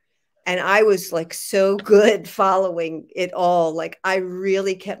clear, and I was like so good following it all. Like I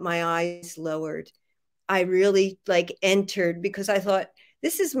really kept my eyes lowered. I really like entered because I thought,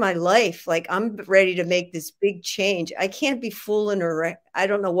 this is my life. Like I'm ready to make this big change. I can't be fooling around. I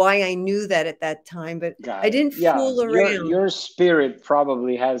don't know why I knew that at that time, but I Got it. didn't Yeah, fool around. your spirit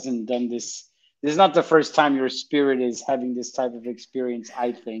probably hasn't done this. This is not the first time your spirit is having this type of experience,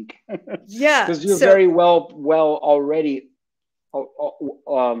 I think, Yeah. because you're So very well already.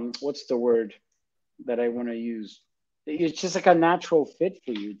 What's the word that I want to use? It's just like a natural fit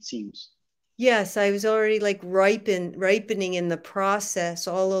for you, it seems. yes, I was already like ripening in the process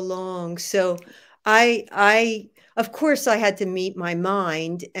all along. So of course I had to meet my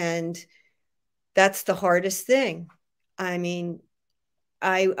mind, and that's the hardest thing. I mean,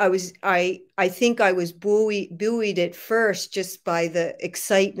 I think I was buoyed at first just by the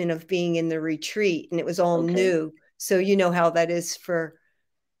excitement of being in the retreat, and it was all Okay, new. So you know how that is for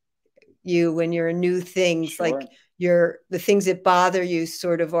you when you're in new things, like sure. the things that bother you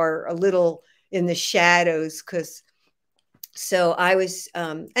sort of are a little in the shadows. Because so I was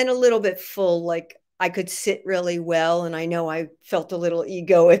and a little bit full, like I could sit really well, and I know I felt a little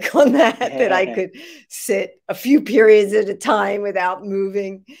egoic on that I could sit a few periods at a time without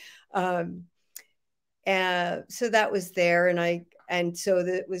moving. um and so that was there, and so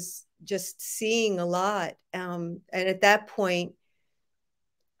that was just seeing a lot. And at that point,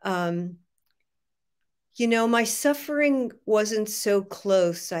 um my suffering wasn't so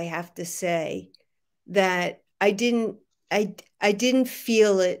close, I have to say, that I didn't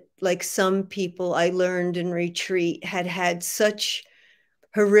feel it like some people I learned in retreat had such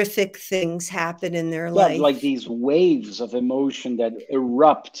horrific things happen in their Yeah, like life. these waves of emotion that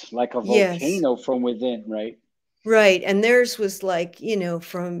erupt like a Yes, volcano from within, right? right. And theirs was like,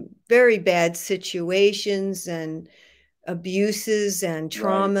 from very bad situations and abuses and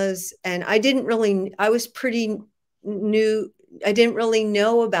Right, traumas. And I was pretty new. I didn't really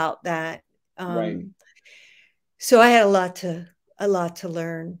know about that. right. So I had a lot to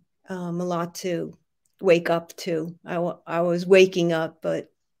learn, a lot to wake up to. I was waking up,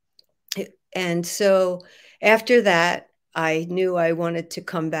 and so after that, I knew I wanted to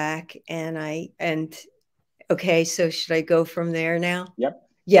come back, and okay, so should I go from there now? Yep.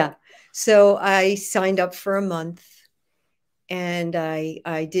 Yeah. So I signed up for a month, and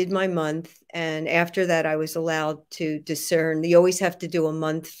I did my month. And after that, I was allowed to discern. You always have to do a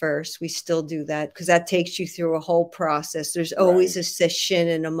month first. We still do that because that takes you through a whole process. There's always a session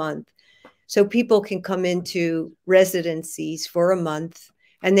in a month. So people can come into residencies for a month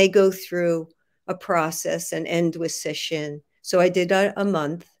and they go through a process and end with session. So I did a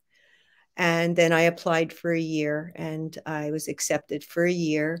month, and then I applied for a year, and I was accepted for a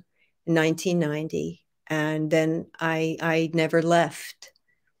year in 1990. And then I never left.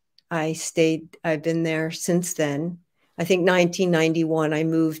 I stayed, I've been there since then. I think 1991, I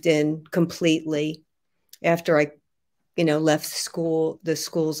moved in completely after I, left school, the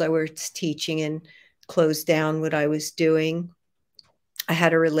schools I was teaching, and closed down what I was doing. I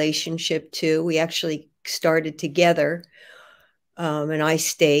had a relationship too. We actually started together, and I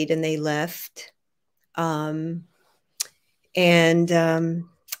stayed and they left.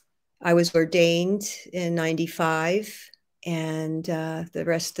 I was ordained in 95, and the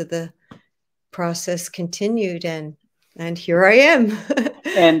rest of the process continued, and here I am.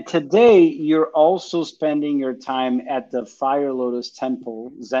 And today you're also spending your time at the Fire Lotus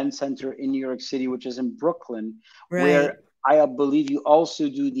Temple Zen Center in New York City, which is in Brooklyn, where I believe you also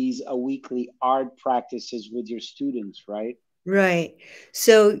do these weekly art practices with your students, right? Right.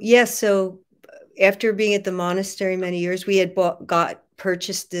 So, yes. So after being at the monastery many years, we had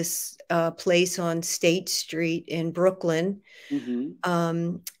purchased this place on State Street in Brooklyn.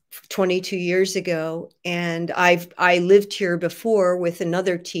 22 years ago, and I lived here before with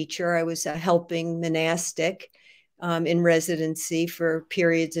another teacher. I was a helping monastic in residency for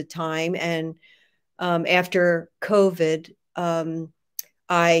periods of time, and after COVID,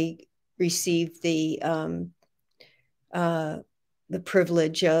 I received the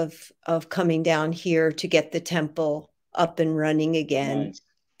privilege of coming down here to get the temple up and running again. Nice.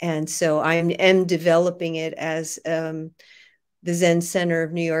 And so I am developing it as the Zen Center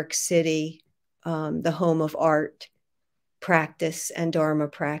of New York City, the home of art practice and dharma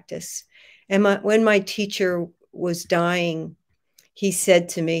practice. And when my teacher was dying, he said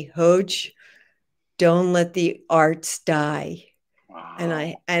to me, "Hoj, don't let the arts die."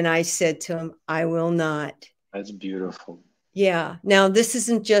 Wow. And I said to him, "I will not." That's beautiful. Yeah. Now, this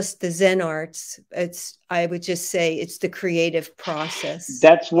isn't just the Zen arts. I would just say it's the creative process.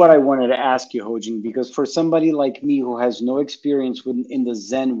 That's what I wanted to ask you, Hojin, because for somebody like me who has no experience in the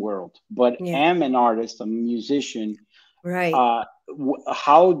Zen world, but am an artist, a musician, right?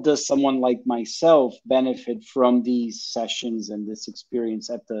 How does someone like myself benefit from these sessions and this experience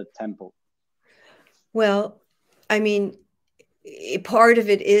at the temple? Well, I mean, part of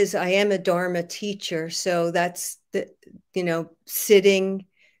it is I am a dharma teacher, so that's sitting,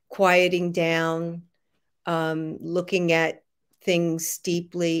 quieting down, looking at things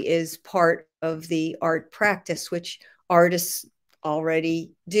deeply is part of the art practice, which artists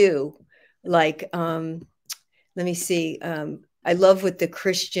already do. Like, let me see. I love what the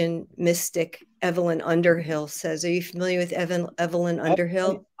Christian mystic Evelyn Underhill says. Are you familiar with Evelyn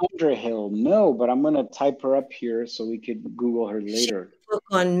Underhill? Underhill, no, but I'm going to type her up here so we could Google her later. She wrote a book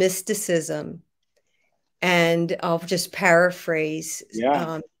on mysticism, and I'll just paraphrase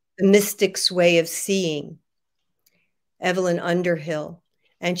the mystic's way of seeing, Evelyn Underhill.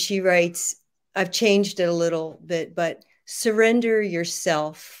 And she writes, I've changed it a little bit, but surrender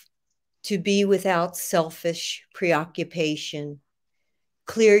yourself to be without selfish preoccupation.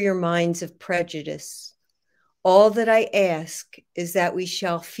 Clear your minds of prejudice. All that I ask is that we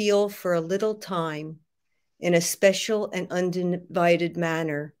shall feel for a little time, in a special and undivided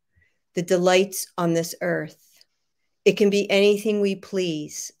manner, the delights on this earth. It can be anything we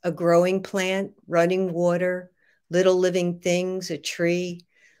please, a growing plant, running water, little living things, a tree.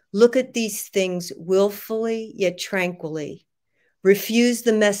 Look at these things willfully yet tranquilly. Refuse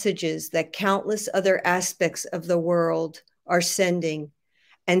the messages that countless other aspects of the world are sending,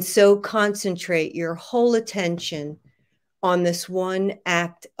 and so concentrate your whole attention on this one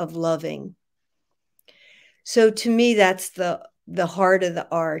act of loving. So to me, that's the heart of the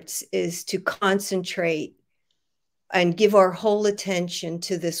arts, is to concentrate and give our whole attention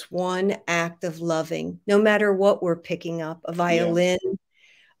to this one act of loving, no matter what we're picking up, a violin,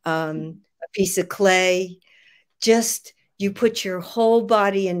 a piece of clay. Just you put your whole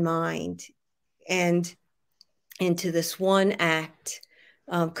body and mind and into this one act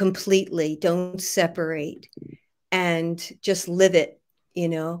completely. Don't separate and just live it,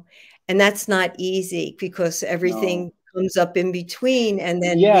 and that's not easy because everything comes up in between, and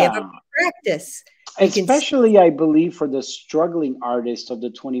then we have a practice. Especially, I believe, for the struggling artist of the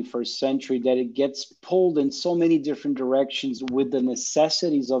 21st century, that it gets pulled in so many different directions with the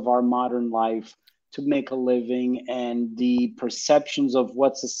necessities of our modern life to make a living and the perceptions of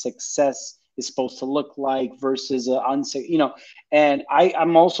what's a success is supposed to look like versus a you know. And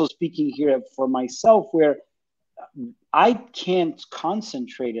I'm also speaking here for myself, where I can't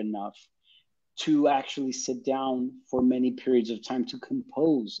concentrate enough to actually sit down for many periods of time to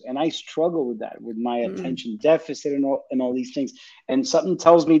compose. And I struggle with that, with my attention deficit and all these things. And something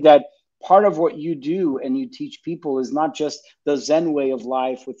tells me that part of what you do and you teach people is not just the Zen way of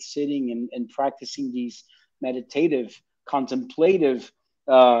life with sitting and practicing these meditative, contemplative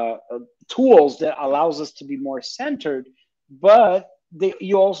tools that allows us to be more centered, but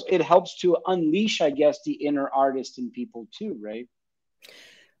you also, it helps to unleash, I guess, the inner artist in people too, right?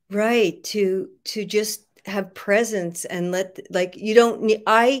 Right. To just have presence and let, like, you don't need,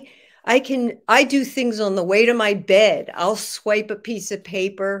 I do things on the way to my bed. I'll swipe a piece of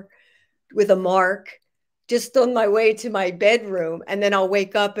paper with a mark just on my way to my bedroom. And then I'll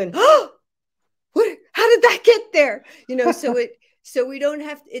wake up and, oh, how did that get there? You know, so we don't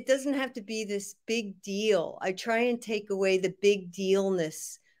have, it doesn't have to be this big deal. I try and take away the big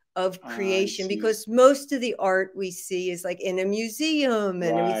dealness of creation, because most of the art we see is like in a museum,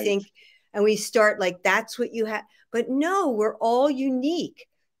 and we think, and we start like, that's what you have. But no, we're all unique.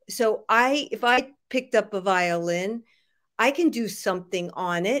 So if I picked up a violin, I can do something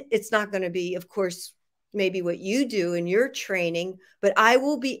on it. It's not going to be, of course, maybe what you do in your training, but I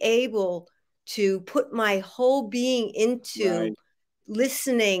will be able to put my whole being into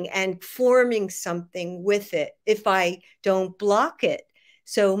listening and forming something with it if I don't block it.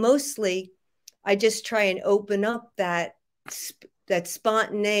 So mostly I just try and open up that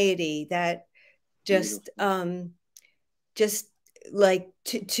spontaneity, that just like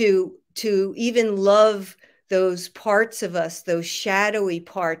to even love those parts of us, those shadowy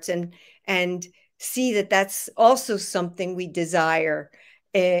parts, and see that that's also something we desire,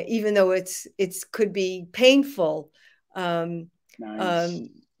 even though it's could be painful. That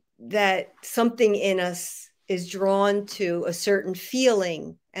something in us is drawn to a certain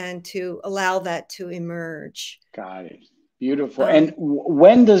feeling, and to allow that to emerge. Got it. Beautiful. And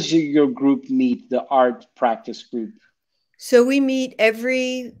when does your group meet, the art practice group? So we meet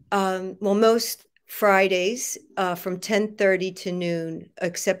every, most Fridays from 10:30 to noon,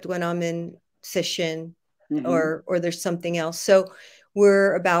 except when I'm in session or there's something else. So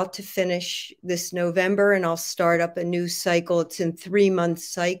we're about to finish this November, and I'll start up a new cycle. It's in 3-month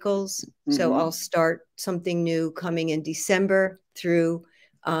cycles. So I'll start something new coming in December through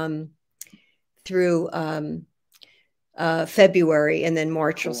February, and then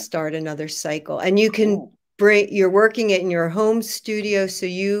March will start another cycle. And you can you're working it in your home studio, so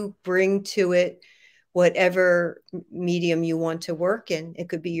you bring to it whatever medium you want to work in. It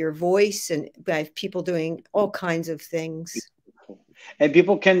could be your voice, and I have people doing all kinds of things. And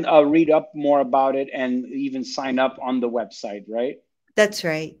people can read up more about it and even sign up on the website, right? That's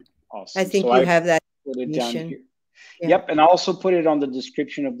right. Awesome. I think you have that. Put it down here. Yeah. Yep. And I also put it on the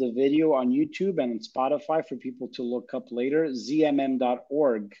description of the video on YouTube and on Spotify for people to look up later.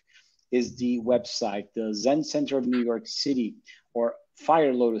 zmm.org is the website, the Zen Center of New York City, or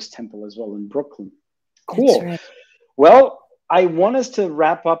Fire Lotus Temple as well in Brooklyn. Cool. Right. Well, I want us to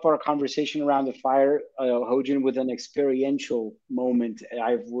wrap up our conversation around the fire, Hojin, with an experiential moment.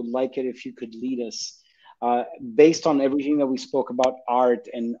 I would like it if you could lead us, based on everything that we spoke about art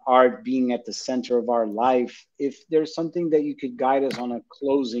and art being at the center of our life. If there's something that you could guide us on a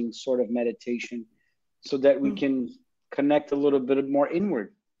closing sort of meditation so that we can connect a little bit more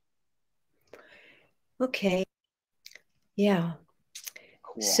inward. Okay. Yeah.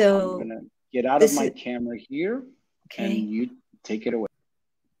 Cool. So I'm going to get out of my camera here. Okay. And you take it away.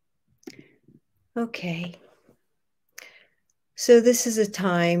 Okay. So this is a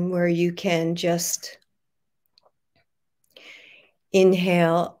time where you can just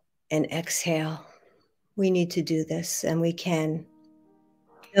inhale and exhale. We need to do this, and we can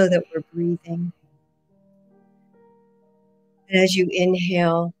know that we're breathing. And as you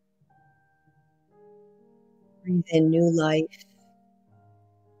inhale, breathe in new life.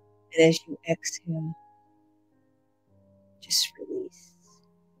 And as you exhale, just release.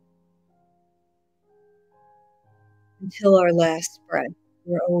 Until our last breath,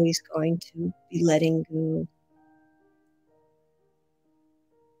 we're always going to be letting go.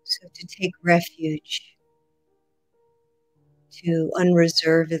 So to take refuge, to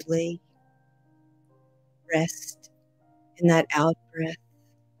unreservedly rest in that out breath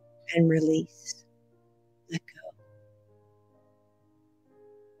and release, let go.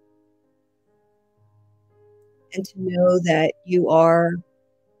 And to know that you are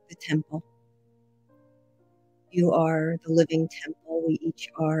the temple. You are the living temple. We each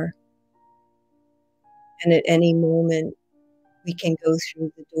are. And at any moment, we can go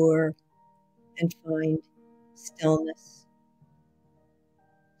through the door and find stillness,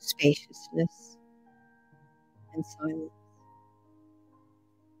 spaciousness, and silence.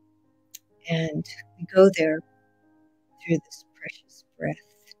 And we go there through this precious breath.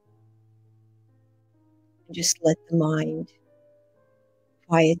 And just let the mind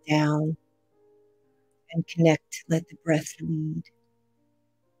quiet down and connect, let the breath lead.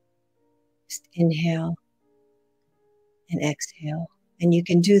 Just inhale and exhale. And you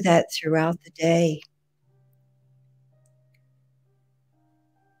can do that throughout the day.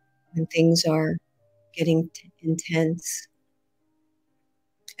 When things are getting intense.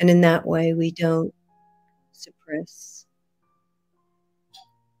 And in that way, we don't suppress,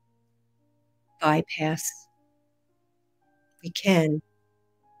 bypass. We can,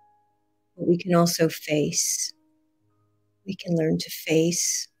 but we can also face. We can learn to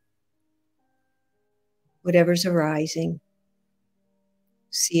face whatever's arising,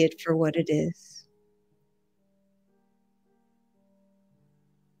 see it for what it is,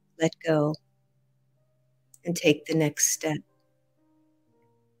 let go, and take the next step.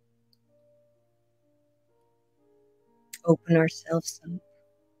 Open ourselves up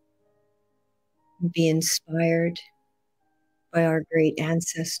and be inspired by our great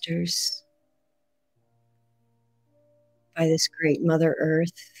ancestors, by this great Mother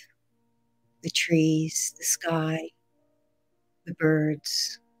Earth, the trees, the sky, the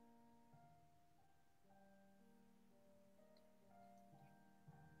birds.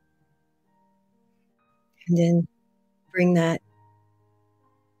 And then bring that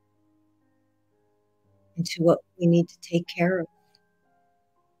into what we need to take care of,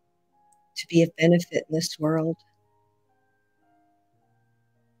 to be of benefit in this world.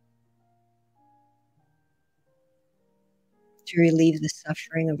 To relieve the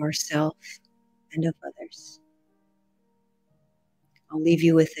suffering of ourselves and of others. I'll leave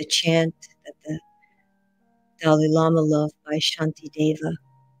you with a chant that the Dalai Lama loved by Shantideva,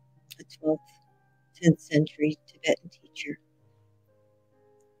 a 12th, 10th century Tibetan teacher.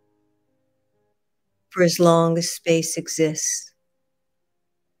 For as long as space exists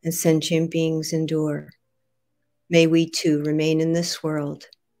and sentient beings endure, may we too remain in this world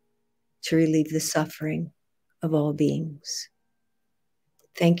to relieve the suffering of all beings.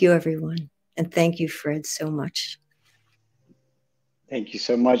 Thank you, everyone. And thank you, Fred, so much. Thank you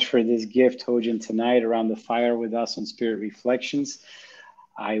so much for this gift, Hojin, tonight around the fire with us on Spirit Reflections.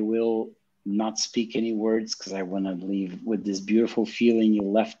 I will not speak any words because I want to leave with this beautiful feeling you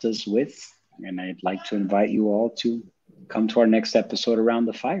left us with. And I'd like to invite you all to come to our next episode around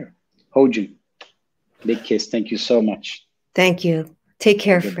the fire. Hojin, big kiss. Thank you so much. Thank you. Take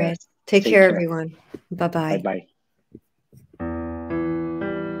care, Fred. Take care, everyone. Bye-bye. Bye-bye.